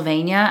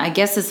Pennsylvania, I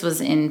guess this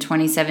was in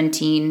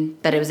 2017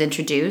 that it was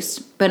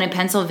introduced, but in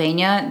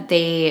Pennsylvania,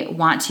 they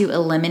want to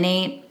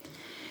eliminate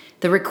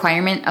the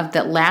requirement of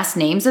the last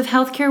names of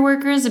healthcare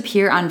workers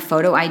appear on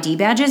photo ID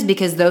badges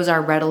because those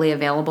are readily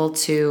available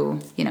to,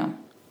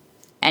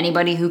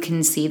 anybody who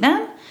can see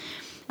them.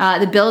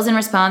 The bill is in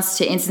response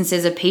to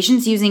instances of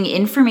patients using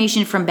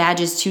information from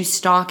badges to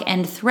stalk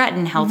and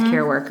threaten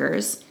healthcare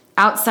workers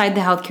outside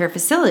the healthcare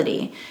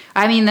facility.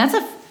 I mean, that's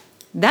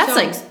So-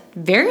 like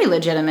very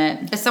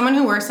legitimate. As someone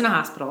who works in a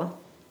hospital,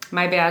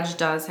 my badge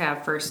does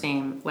have first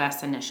name,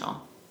 last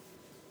initial.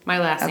 My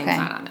last name's Okay.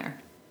 not on there.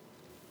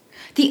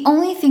 The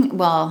only thing,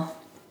 well,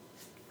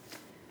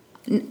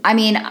 I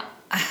mean,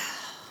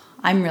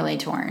 I'm really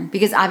torn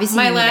because obviously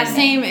My you need a last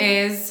name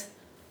is,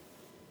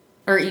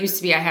 or it used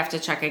to be, I have to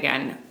check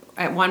again.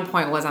 At one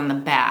point was on the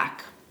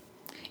back.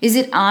 Is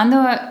it on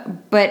the?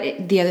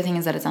 But the other thing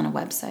is that it's on a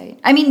website.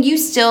 I mean, you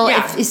still,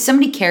 Yeah. if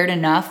somebody cared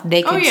enough,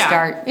 they could yeah.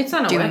 start It's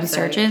on a doing website,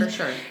 searches. for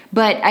sure.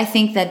 But I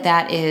think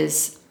that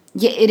is,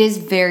 yeah, it is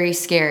very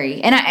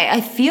scary, and I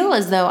feel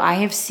as though I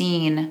have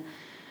seen,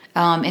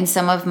 in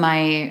some of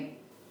my,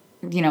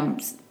 you know,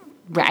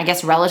 I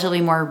guess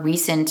relatively more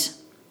recent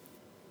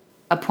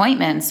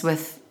appointments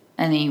with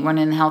anyone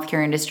in the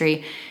healthcare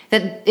industry,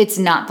 that it's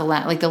not the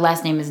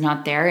last name is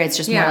not there. It's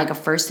just more Yeah. like a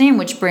first name,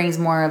 which brings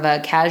more of a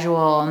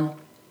casual,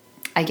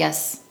 I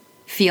guess,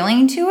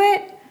 feeling to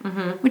it,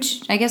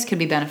 which I guess could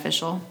be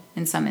beneficial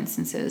in some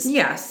instances.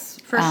 Yes,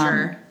 for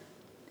sure.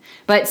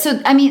 But so,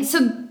 I mean,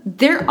 so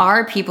there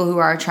are people who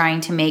are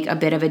trying to make a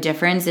bit of a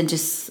difference and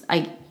just,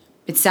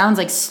 it sounds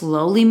like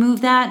slowly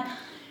move that.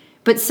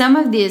 But some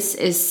of this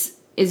is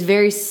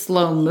very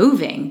slow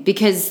moving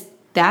because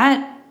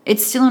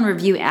it's still in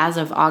review as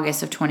of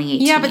August of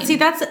 2018. Yeah, but see,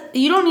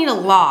 you don't need a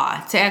law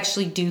to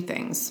actually do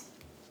things.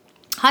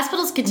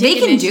 Hospitals can They take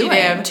can do it,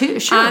 initiative too,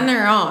 sure. on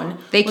their own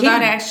They without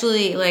can.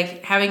 actually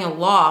like having a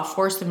law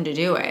force them to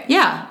do it.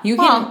 Yeah. You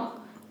Well,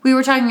 we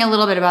were talking a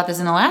little bit about this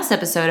in the last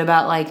episode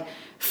about like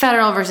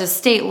federal versus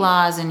state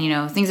laws and, you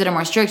know, things that are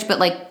more strict, but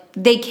like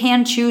they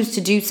can choose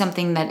to do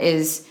something that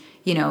is,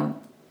 you know,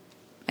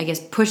 I guess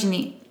I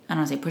don't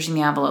want to say pushing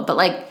the envelope, but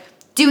like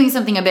doing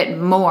something a bit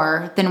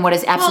more than what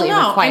is absolutely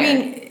required. I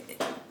mean,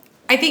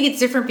 I think it's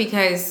different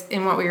because it's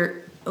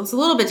a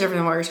little bit different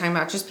than what we were talking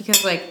about, just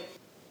because like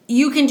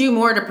you can do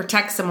more to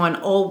protect someone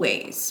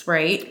always,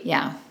 right?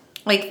 Yeah.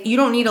 Like you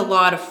don't need a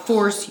law to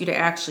force you to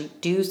actually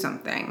do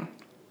something.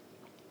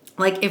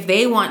 Like if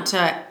they want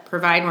to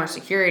provide more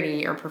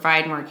security or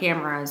provide more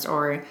cameras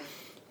or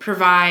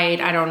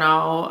provide, I don't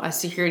know, a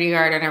security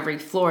guard on every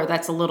floor,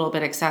 that's a little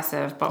bit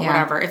excessive, but Yeah.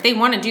 whatever. If they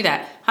want to do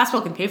that,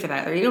 hospital can pay for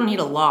that. They don't need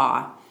a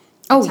law.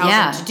 Oh, Tells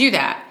yeah. them to do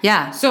that.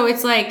 Yeah. So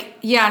it's like,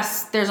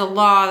 yes, there's a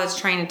law that's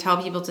trying to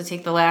tell people to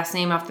take the last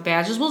name off the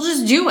badges. We'll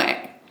just do it.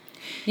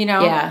 You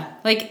know? Yeah.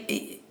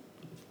 Like,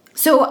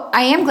 So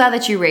I am glad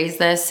that you raised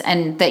this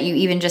and that you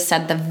even just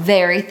said the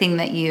very thing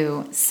that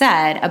you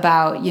said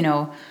about, you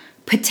know,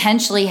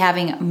 potentially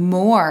having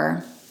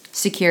more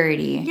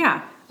security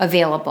yeah.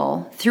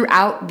 available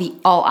throughout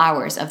all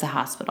hours of the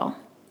hospital.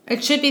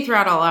 It should be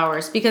throughout all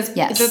hours because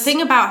Yes. the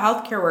thing about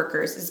healthcare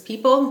workers is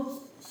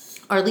people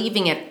are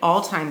leaving at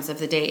all times of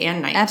the day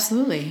and night.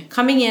 Absolutely.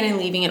 Coming in and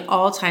leaving at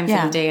all times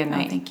of the day and Oh,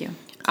 night. thank you.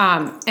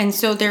 And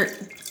so they're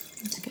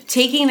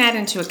taking that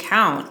into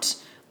account.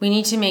 We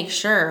need to make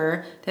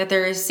sure that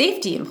there is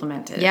safety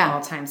implemented Yeah. at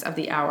all times of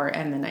the hour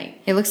and the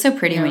night. It looks so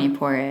pretty when Yeah. you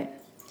pour it.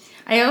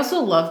 I also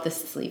love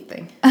this sleep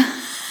thing.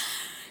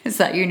 Is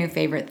that your new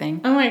favorite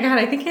thing? Oh my god,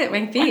 I think it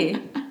might be.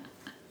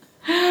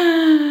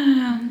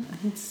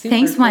 It's super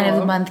Thanks, Wine of the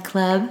cool. Month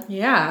Club.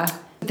 Yeah.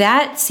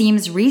 That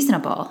seems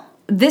reasonable.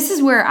 This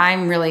is where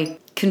I'm really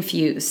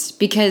confused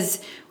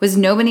because was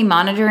nobody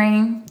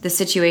monitoring the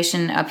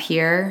situation up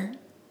here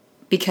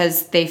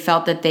because they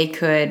felt that they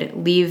could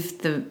leave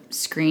the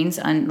screens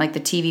on like the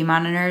TV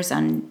monitors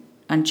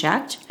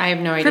unchecked? I have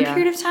no For idea. a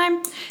period of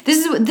time.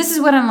 This is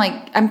what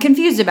I'm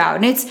confused about.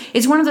 And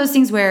it's one of those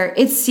things where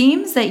it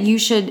seems that you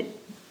should,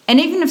 and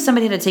even if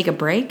somebody had to take a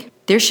break,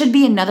 there should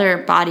be another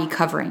body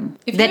covering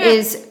If that you have-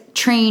 is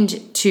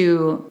trained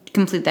to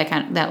complete that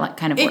kind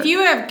of work. If you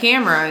have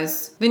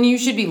cameras, then you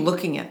should be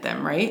looking at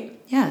them, right?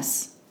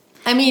 Yes.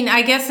 I mean,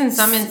 I guess in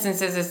some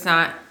instances it's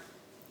not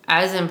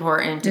as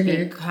important to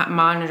be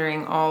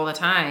monitoring all the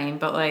time,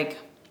 but like,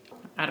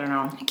 I don't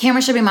know.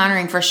 Cameras should be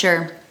monitoring for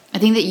sure. I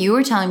think that you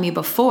were telling me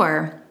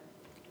before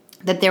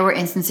that there were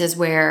instances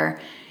where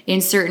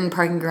in certain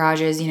parking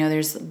garages, you know,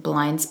 there's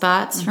blind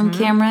spots from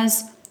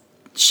cameras.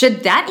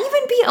 Should that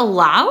even be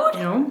allowed?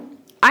 No.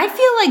 I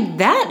feel like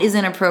that is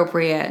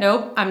inappropriate.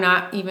 Nope. I'm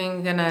not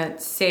even gonna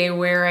say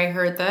where I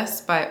heard this,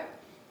 but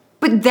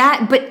But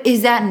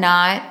is that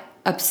not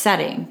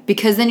upsetting?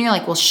 Because then you're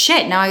like, well,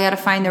 shit, now I got to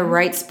find the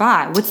right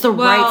spot. What's the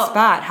right Well,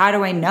 spot? How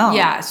do I know?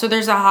 yeah. So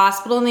there's a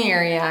hospital in the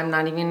area. I'm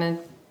not even gonna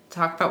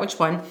talk about which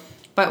one,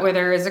 but where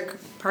there is a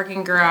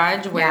parking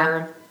garage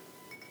where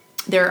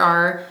there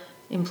are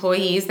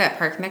employees that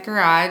park in that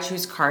garage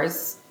whose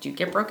cars do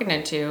get broken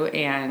into,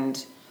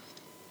 and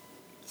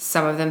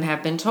some of them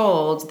have been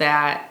told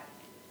that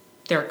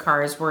their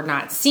cars were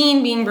not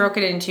seen being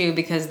broken into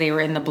because they were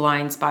in the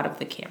blind spot of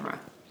the camera.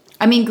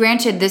 I mean,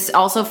 granted, this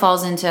also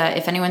falls into,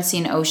 if anyone's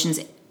seen Ocean's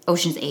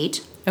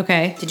 8.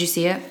 Okay. Did you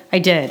see it? I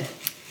did.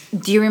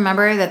 Do you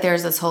remember that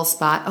there's this whole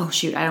spot? Oh,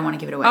 shoot, I don't want to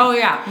give it away. Oh,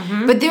 yeah.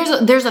 Mhm.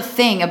 But there's a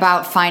thing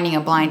about finding a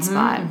blind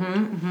spot.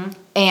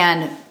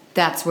 And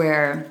that's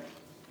where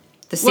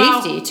the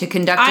Well, safety to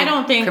conduct I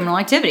don't think- criminal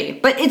activity.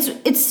 But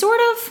it's sort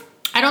of...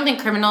 I don't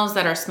think criminals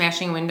that are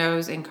smashing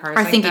windows in cars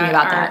Are thinking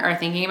about that. Are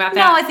thinking about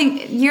that. No, I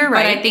think you're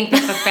right. But I think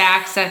that the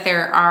facts that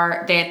there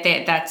are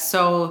that's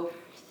so.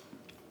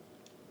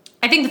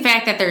 I think the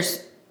fact that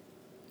there's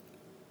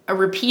a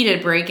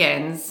repeated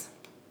break-ins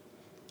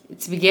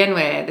to begin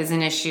with is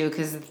an issue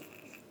because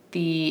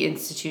the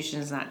institution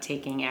is not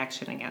taking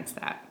action against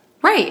that.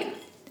 Right.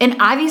 And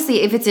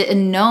obviously, if it's a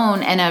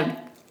known and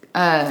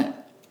a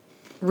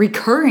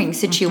recurring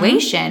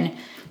situation,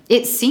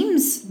 it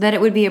seems that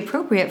it would be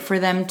appropriate for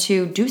them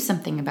to do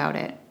something about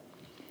it.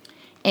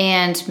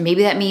 And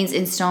maybe that means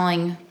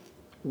installing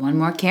one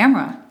more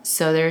camera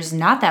so there's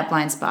not that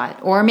blind spot.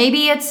 Or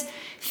maybe it's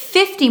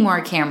 50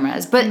 more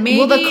cameras. But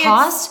will the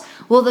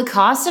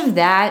cost of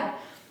that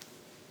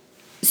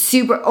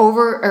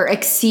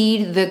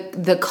exceed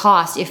the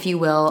cost, if you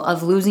will,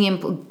 of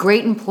losing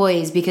great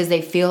employees because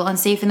they feel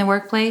unsafe in the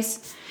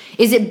workplace?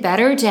 Is it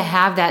better to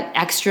have that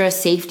extra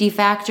safety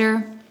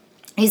factor,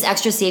 these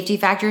extra safety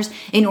factors,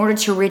 in order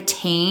to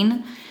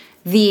retain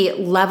the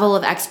level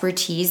of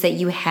expertise that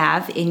you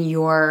have in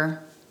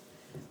your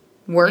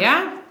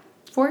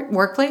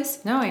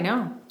workplace? No, I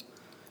know.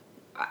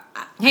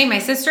 Hey, my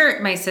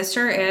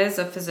sister is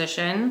a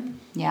physician.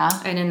 Yeah.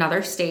 In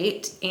another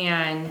state,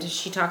 and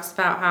she talks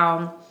about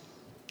how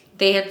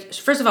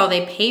first of all,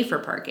 they pay for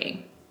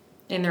parking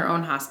in their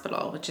own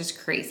hospital, which is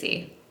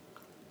crazy.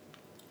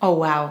 Oh,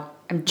 wow.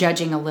 I'm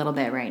judging a little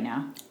bit right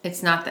now.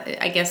 It's not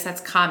that, I guess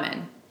that's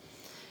common.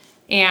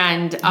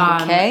 And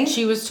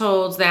she was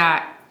told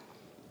that,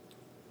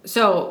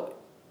 so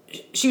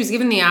she was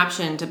given the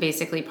option to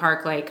basically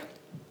park like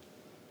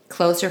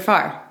close or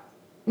far?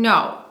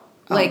 No.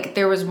 Like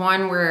there was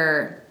one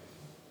where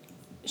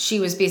she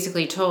was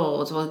basically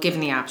told, well, given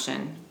the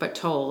option, but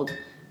told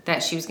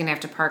that she was going to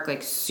have to park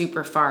like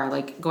super far,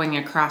 like going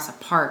across a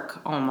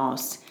park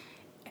almost.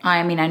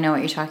 I mean, I know what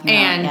you're talking about.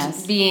 And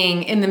yes.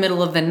 Being in the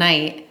middle of the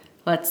night,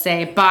 let's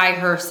say, by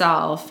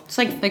herself. It's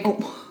like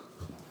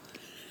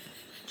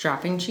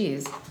dropping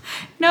cheese.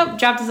 Nope,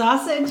 dropped the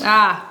sausage.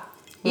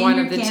 One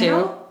of the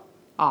candle? two.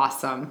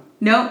 Awesome.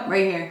 Nope,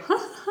 right here.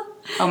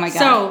 Oh my God.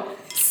 So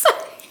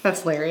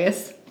that's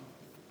hilarious.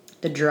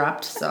 The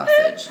dropped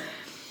sausage.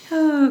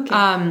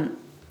 Okay.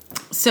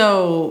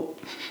 So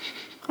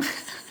do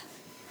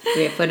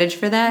we have footage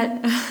for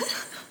that?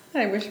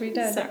 I wish we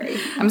did. Sorry.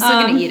 I'm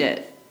still going to eat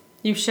it.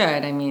 You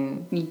should. I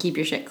mean, you keep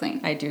your shit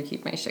clean. I do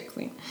keep my shit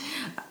clean.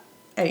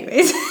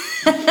 Anyways,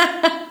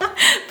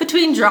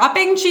 between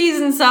dropping cheese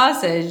and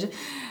sausage,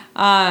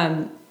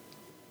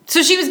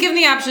 so she was given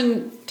the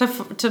option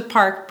to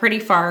park pretty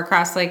far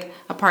across like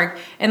a park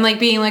and like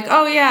being like,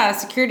 oh yeah, a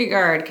security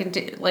guard can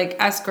like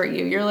escort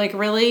you. You're like,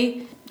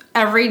 really?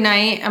 Every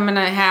night I'm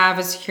gonna have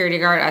a security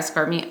guard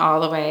escort me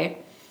all the way.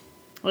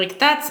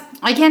 Like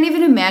I can't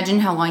even imagine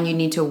how long you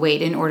need to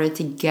wait in order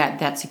to get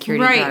that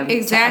security guard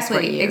to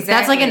escort you. Exactly.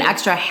 That's like an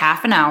extra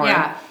half an hour.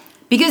 Yeah.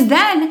 Because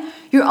then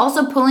you're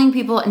also pulling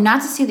people,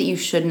 not to say that you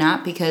should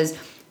not, because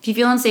if you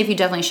feel unsafe, you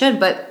definitely should,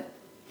 but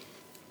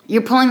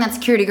you're pulling that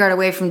security guard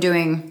away from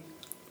doing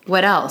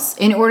what else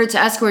in order to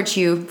escort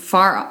you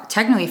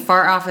technically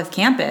far off of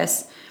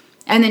campus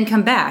and then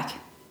come back,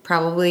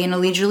 probably in a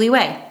leisurely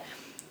way.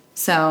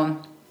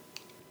 So,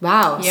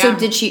 wow. Yeah.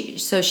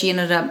 So she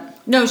ended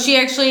up... No, she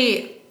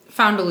actually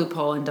found a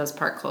loophole and does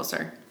park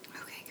closer.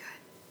 Okay,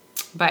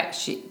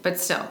 good. But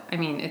still, I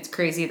mean, it's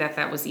crazy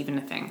that was even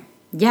a thing.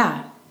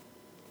 Yeah.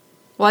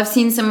 Well, I've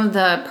seen some of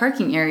the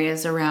parking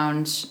areas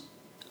around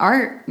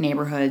our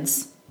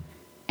neighborhoods,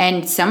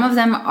 and some of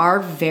them are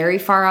very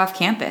far off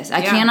campus.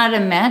 I cannot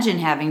imagine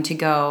having to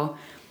go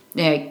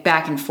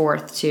back and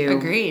forth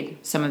to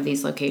some of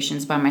these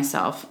locations by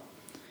myself.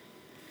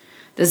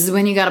 This is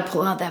when you got to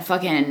pull out that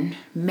fucking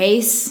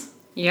mace.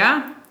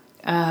 Yeah.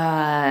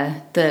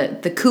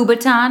 The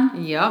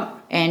Kubaton.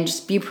 Yep. And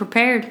just be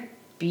prepared.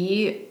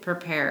 Be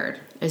prepared.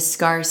 As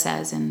Scar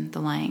says in The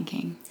Lion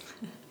King.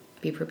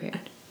 Be prepared.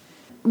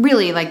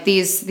 Really, like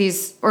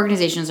these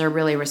organizations are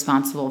really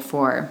responsible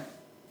for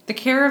the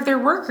care of their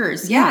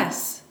workers. Yeah.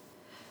 Yes.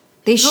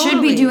 They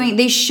should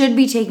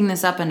be taking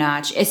this up a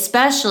notch,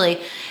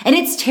 especially, and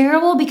it's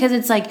terrible because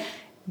it's like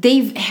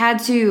they've had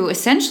to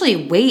essentially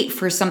wait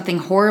for something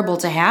horrible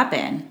to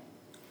happen.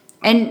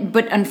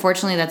 But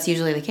unfortunately that's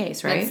usually the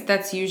case, right?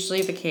 That's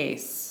usually the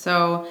case.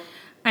 So,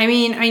 I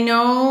mean, I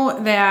know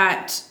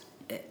that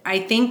I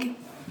think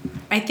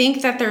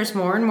that there's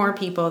more and more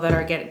people that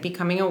are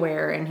becoming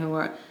aware and who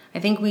are I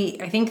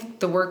think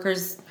the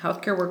workers,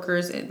 healthcare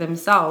workers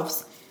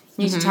themselves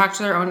need to talk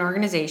to their own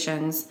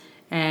organizations,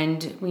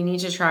 and we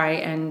need to try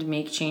and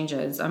make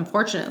changes.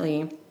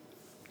 Unfortunately,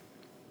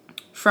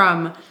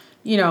 from,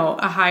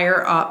 a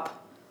higher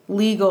up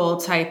legal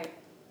type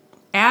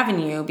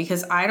avenue,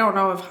 because I don't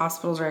know if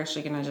hospitals are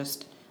actually going to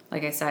just,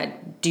 like I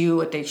said, do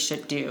what they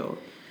should do,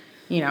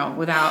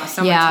 without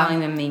someone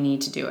telling them they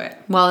need to do it.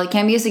 Well, it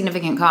can be a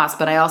significant cost,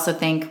 but I also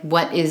think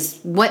what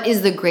is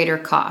the greater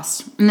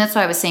cost? And that's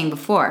what I was saying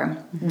before.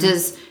 Mm-hmm.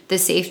 Does the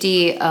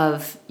safety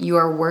of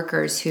your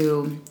workers,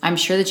 who I'm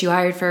sure that you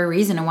hired for a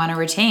reason and want to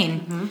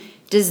retain,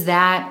 does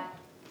that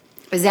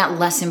is that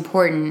less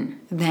important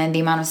than the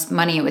amount of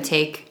money it would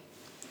take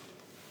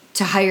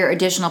to hire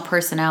additional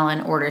personnel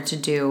in order to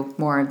do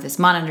more of this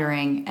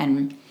monitoring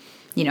and,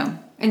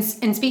 and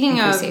speaking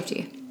of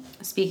safety?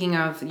 Speaking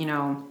of,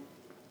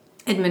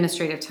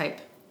 administrative type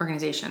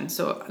organizations,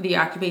 so the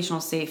Occupational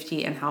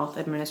Safety and Health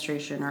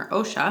Administration, or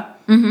OSHA,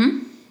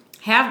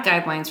 have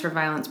guidelines for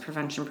violence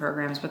prevention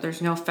programs, but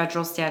there's no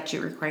federal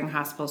statute requiring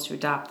hospitals to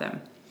adopt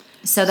them.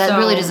 So that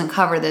really doesn't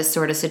cover this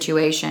sort of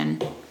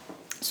situation.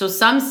 So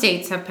some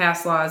states have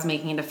passed laws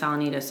making it a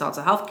felony to assault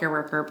a healthcare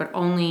worker, but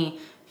only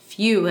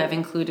few have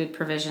included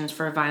provisions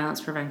for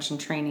violence prevention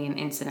training and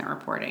incident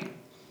reporting.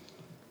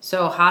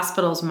 So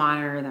hospitals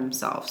monitor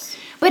themselves.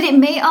 But it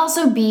may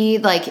also be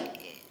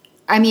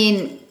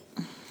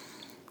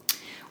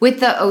with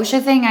the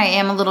OSHA thing, I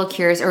am a little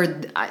curious, or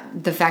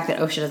the fact that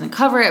OSHA doesn't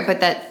cover it, but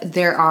that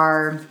there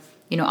are,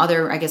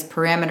 other, I guess,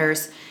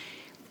 parameters.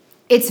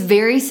 It's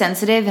very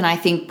sensitive, and I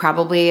think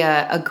probably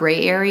a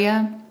gray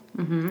area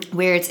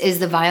where is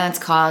the violence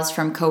caused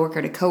from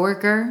coworker to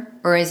coworker,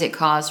 or is it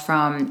caused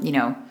from,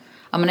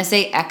 I'm going to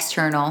say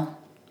external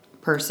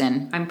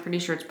person. I'm pretty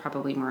sure it's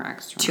probably more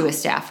external. To a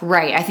staff.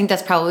 Right. I think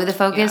that's probably the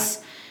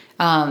focus.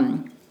 Yeah.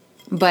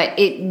 But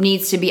it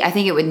needs to be, I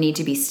think it would need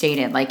to be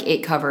stated,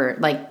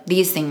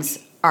 these things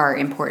are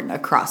important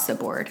across the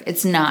board.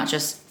 It's not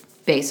just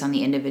based on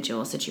the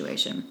individual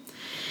situation.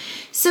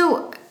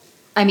 So,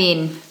 and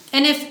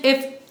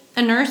if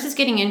a nurse is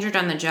getting injured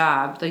on the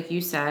job, like you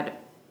said,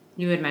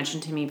 you had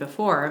mentioned to me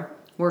before,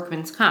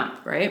 workman's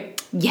comp,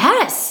 right?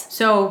 Yes.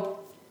 So,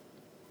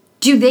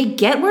 do they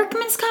get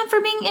workman's comp for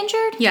being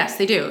injured? Yes,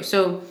 they do.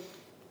 So,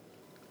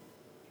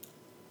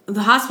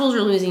 the hospitals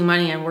are losing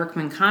money on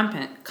workman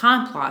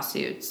comp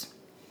lawsuits.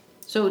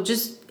 So,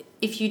 just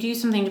if you do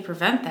something to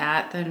prevent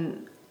that,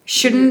 then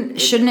shouldn't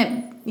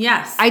it?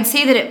 Yes, I'd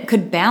say that it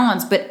could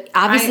balance, but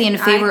obviously in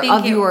favor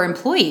of your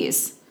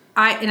employees.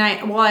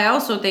 I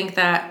also think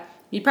that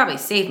you'd probably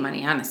save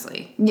money,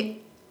 honestly. Yeah.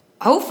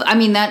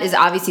 That is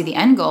obviously the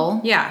end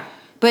goal. Yeah.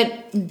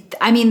 But,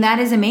 that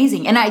is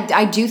amazing. And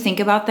I do think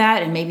about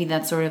that, and maybe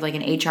that's sort of like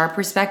an HR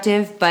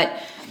perspective. But,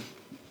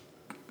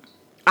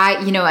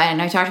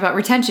 and I talked about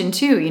retention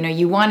too.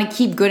 You want to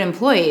keep good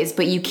employees,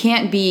 but you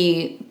can't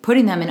be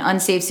putting them in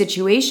unsafe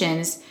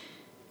situations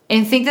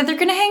and think that they're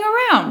going to hang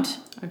around.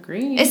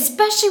 Agreed.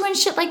 Especially when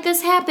shit like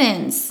this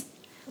happens.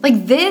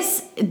 Like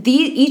this,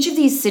 each of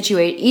these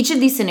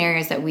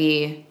scenarios that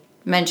we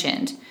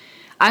mentioned,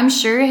 I'm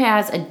sure it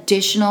has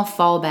additional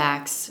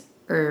fallbacks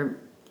or,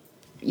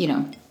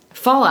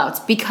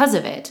 fallouts because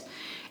of it.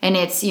 And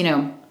it's,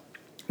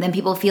 then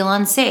people feel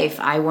unsafe.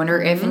 I wonder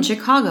if in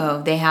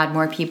Chicago they had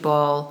more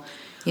people,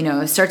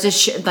 start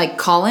to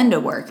call into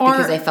work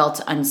because they felt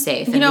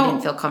unsafe and they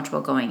didn't feel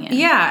comfortable going in.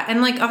 Yeah.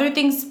 And other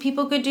things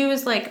people could do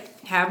is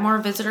have more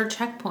visitor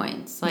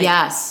checkpoints.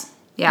 Yes.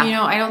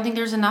 Yeah. I don't think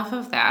there's enough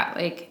of that.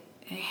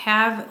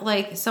 Have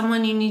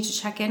someone you need to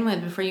check in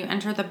with before you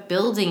enter the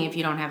building if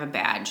you don't have a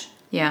badge.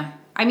 Yeah.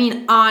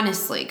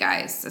 Honestly,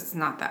 guys, it's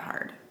not that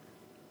hard.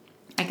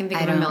 I can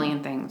think of a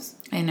million things.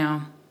 I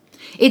know.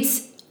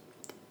 It's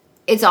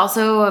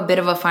also a bit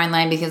of a fine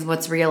line because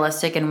what's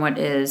realistic and what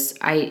is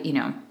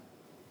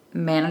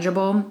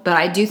manageable. But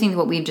I do think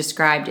what we've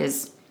described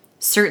is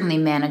certainly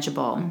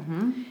manageable,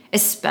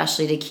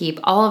 especially to keep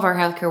all of our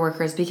healthcare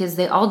workers because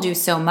they all do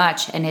so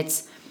much, and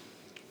it's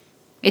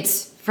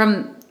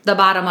from the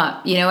bottom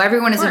up.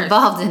 Everyone is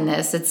involved in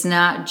this. It's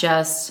not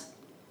just.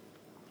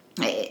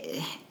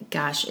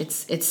 Gosh,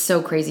 it's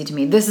so crazy to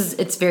me.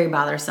 It's very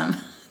bothersome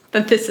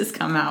that this has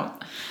come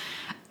out.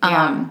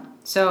 Yeah.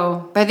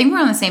 But I think we're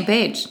on the same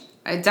page.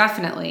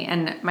 Definitely.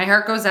 And my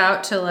heart goes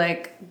out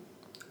to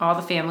all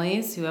the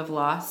families who have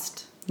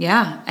lost.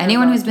 Yeah.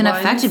 Anyone who's been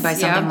affected by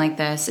something like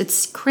this.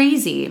 It's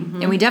crazy.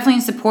 And we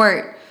definitely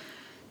support,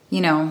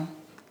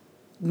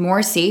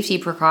 more safety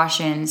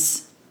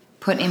precautions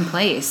put in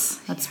place.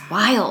 That's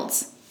wild.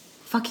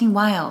 Fucking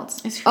wild.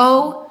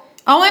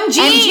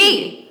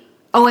 OMG.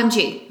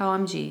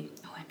 OMG.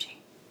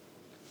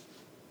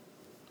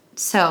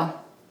 So,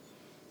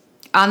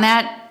 on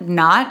that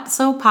not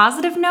so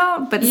positive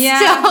note, but still,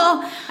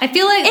 I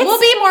feel like we'll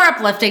be more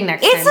uplifting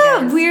next time. It's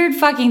a weird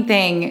fucking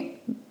thing.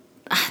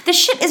 This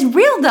shit is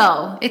real,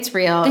 though. It's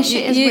real. This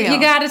shit is real. You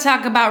got to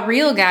talk about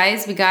real,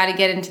 guys. We got to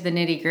get into the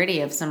nitty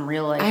gritty of some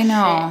real life. I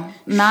know.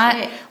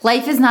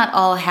 Life is not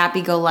all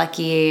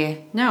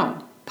happy-go-lucky.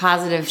 No.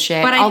 Positive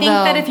shit. But I think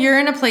that if you're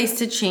in a place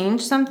to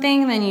change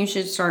something, then you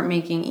should start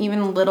making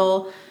even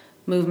little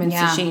movements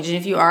to change. And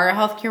if you are a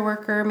healthcare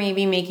worker,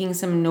 maybe making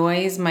some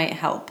noise might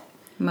help.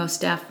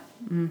 Most def.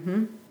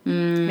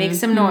 Make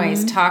some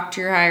noise. Talk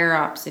to your higher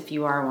ups if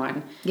you are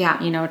one.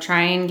 Yeah.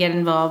 Try and get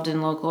involved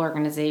in local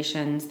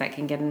organizations that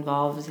can get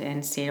involved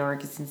in state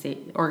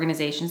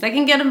organizations that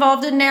can get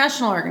involved in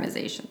national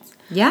organizations.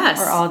 Yes.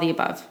 Or all the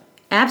above.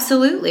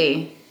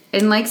 Absolutely.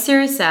 And like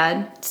Sarah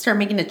said, start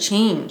making a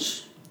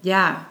change.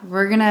 Yeah.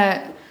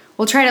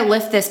 We'll try to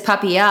lift this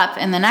puppy up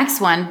in the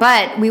next one,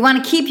 but we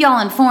want to keep y'all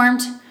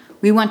informed.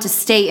 We want to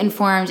stay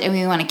informed, and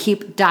we want to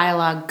keep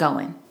dialogue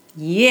going.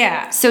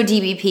 Yeah. So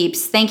DB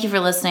peeps, thank you for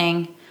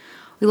listening.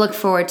 We look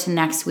forward to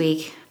next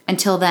week.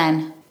 Until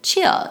then,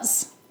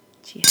 cheers.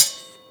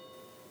 Cheers.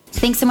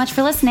 Thanks so much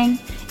for listening.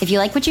 If you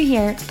like what you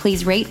hear,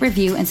 please rate,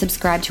 review, and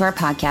subscribe to our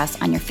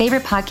podcast on your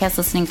favorite podcast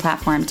listening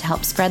platform to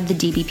help spread the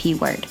DBP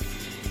word.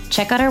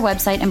 Check out our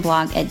website and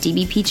blog at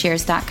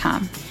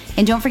dbpcheers.com.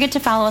 And don't forget to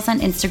follow us on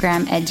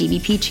Instagram at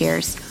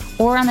dbpcheers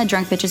or on the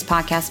Drunk Bitches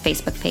Podcast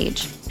Facebook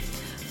page.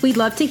 We'd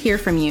love to hear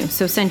from you,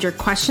 so send your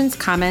questions,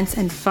 comments,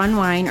 and fun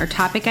wine or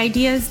topic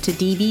ideas to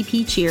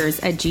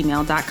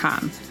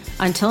dbpcheers@gmail.com.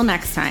 Until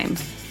next time,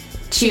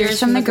 Cheers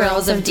from the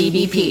girls of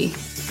DBP.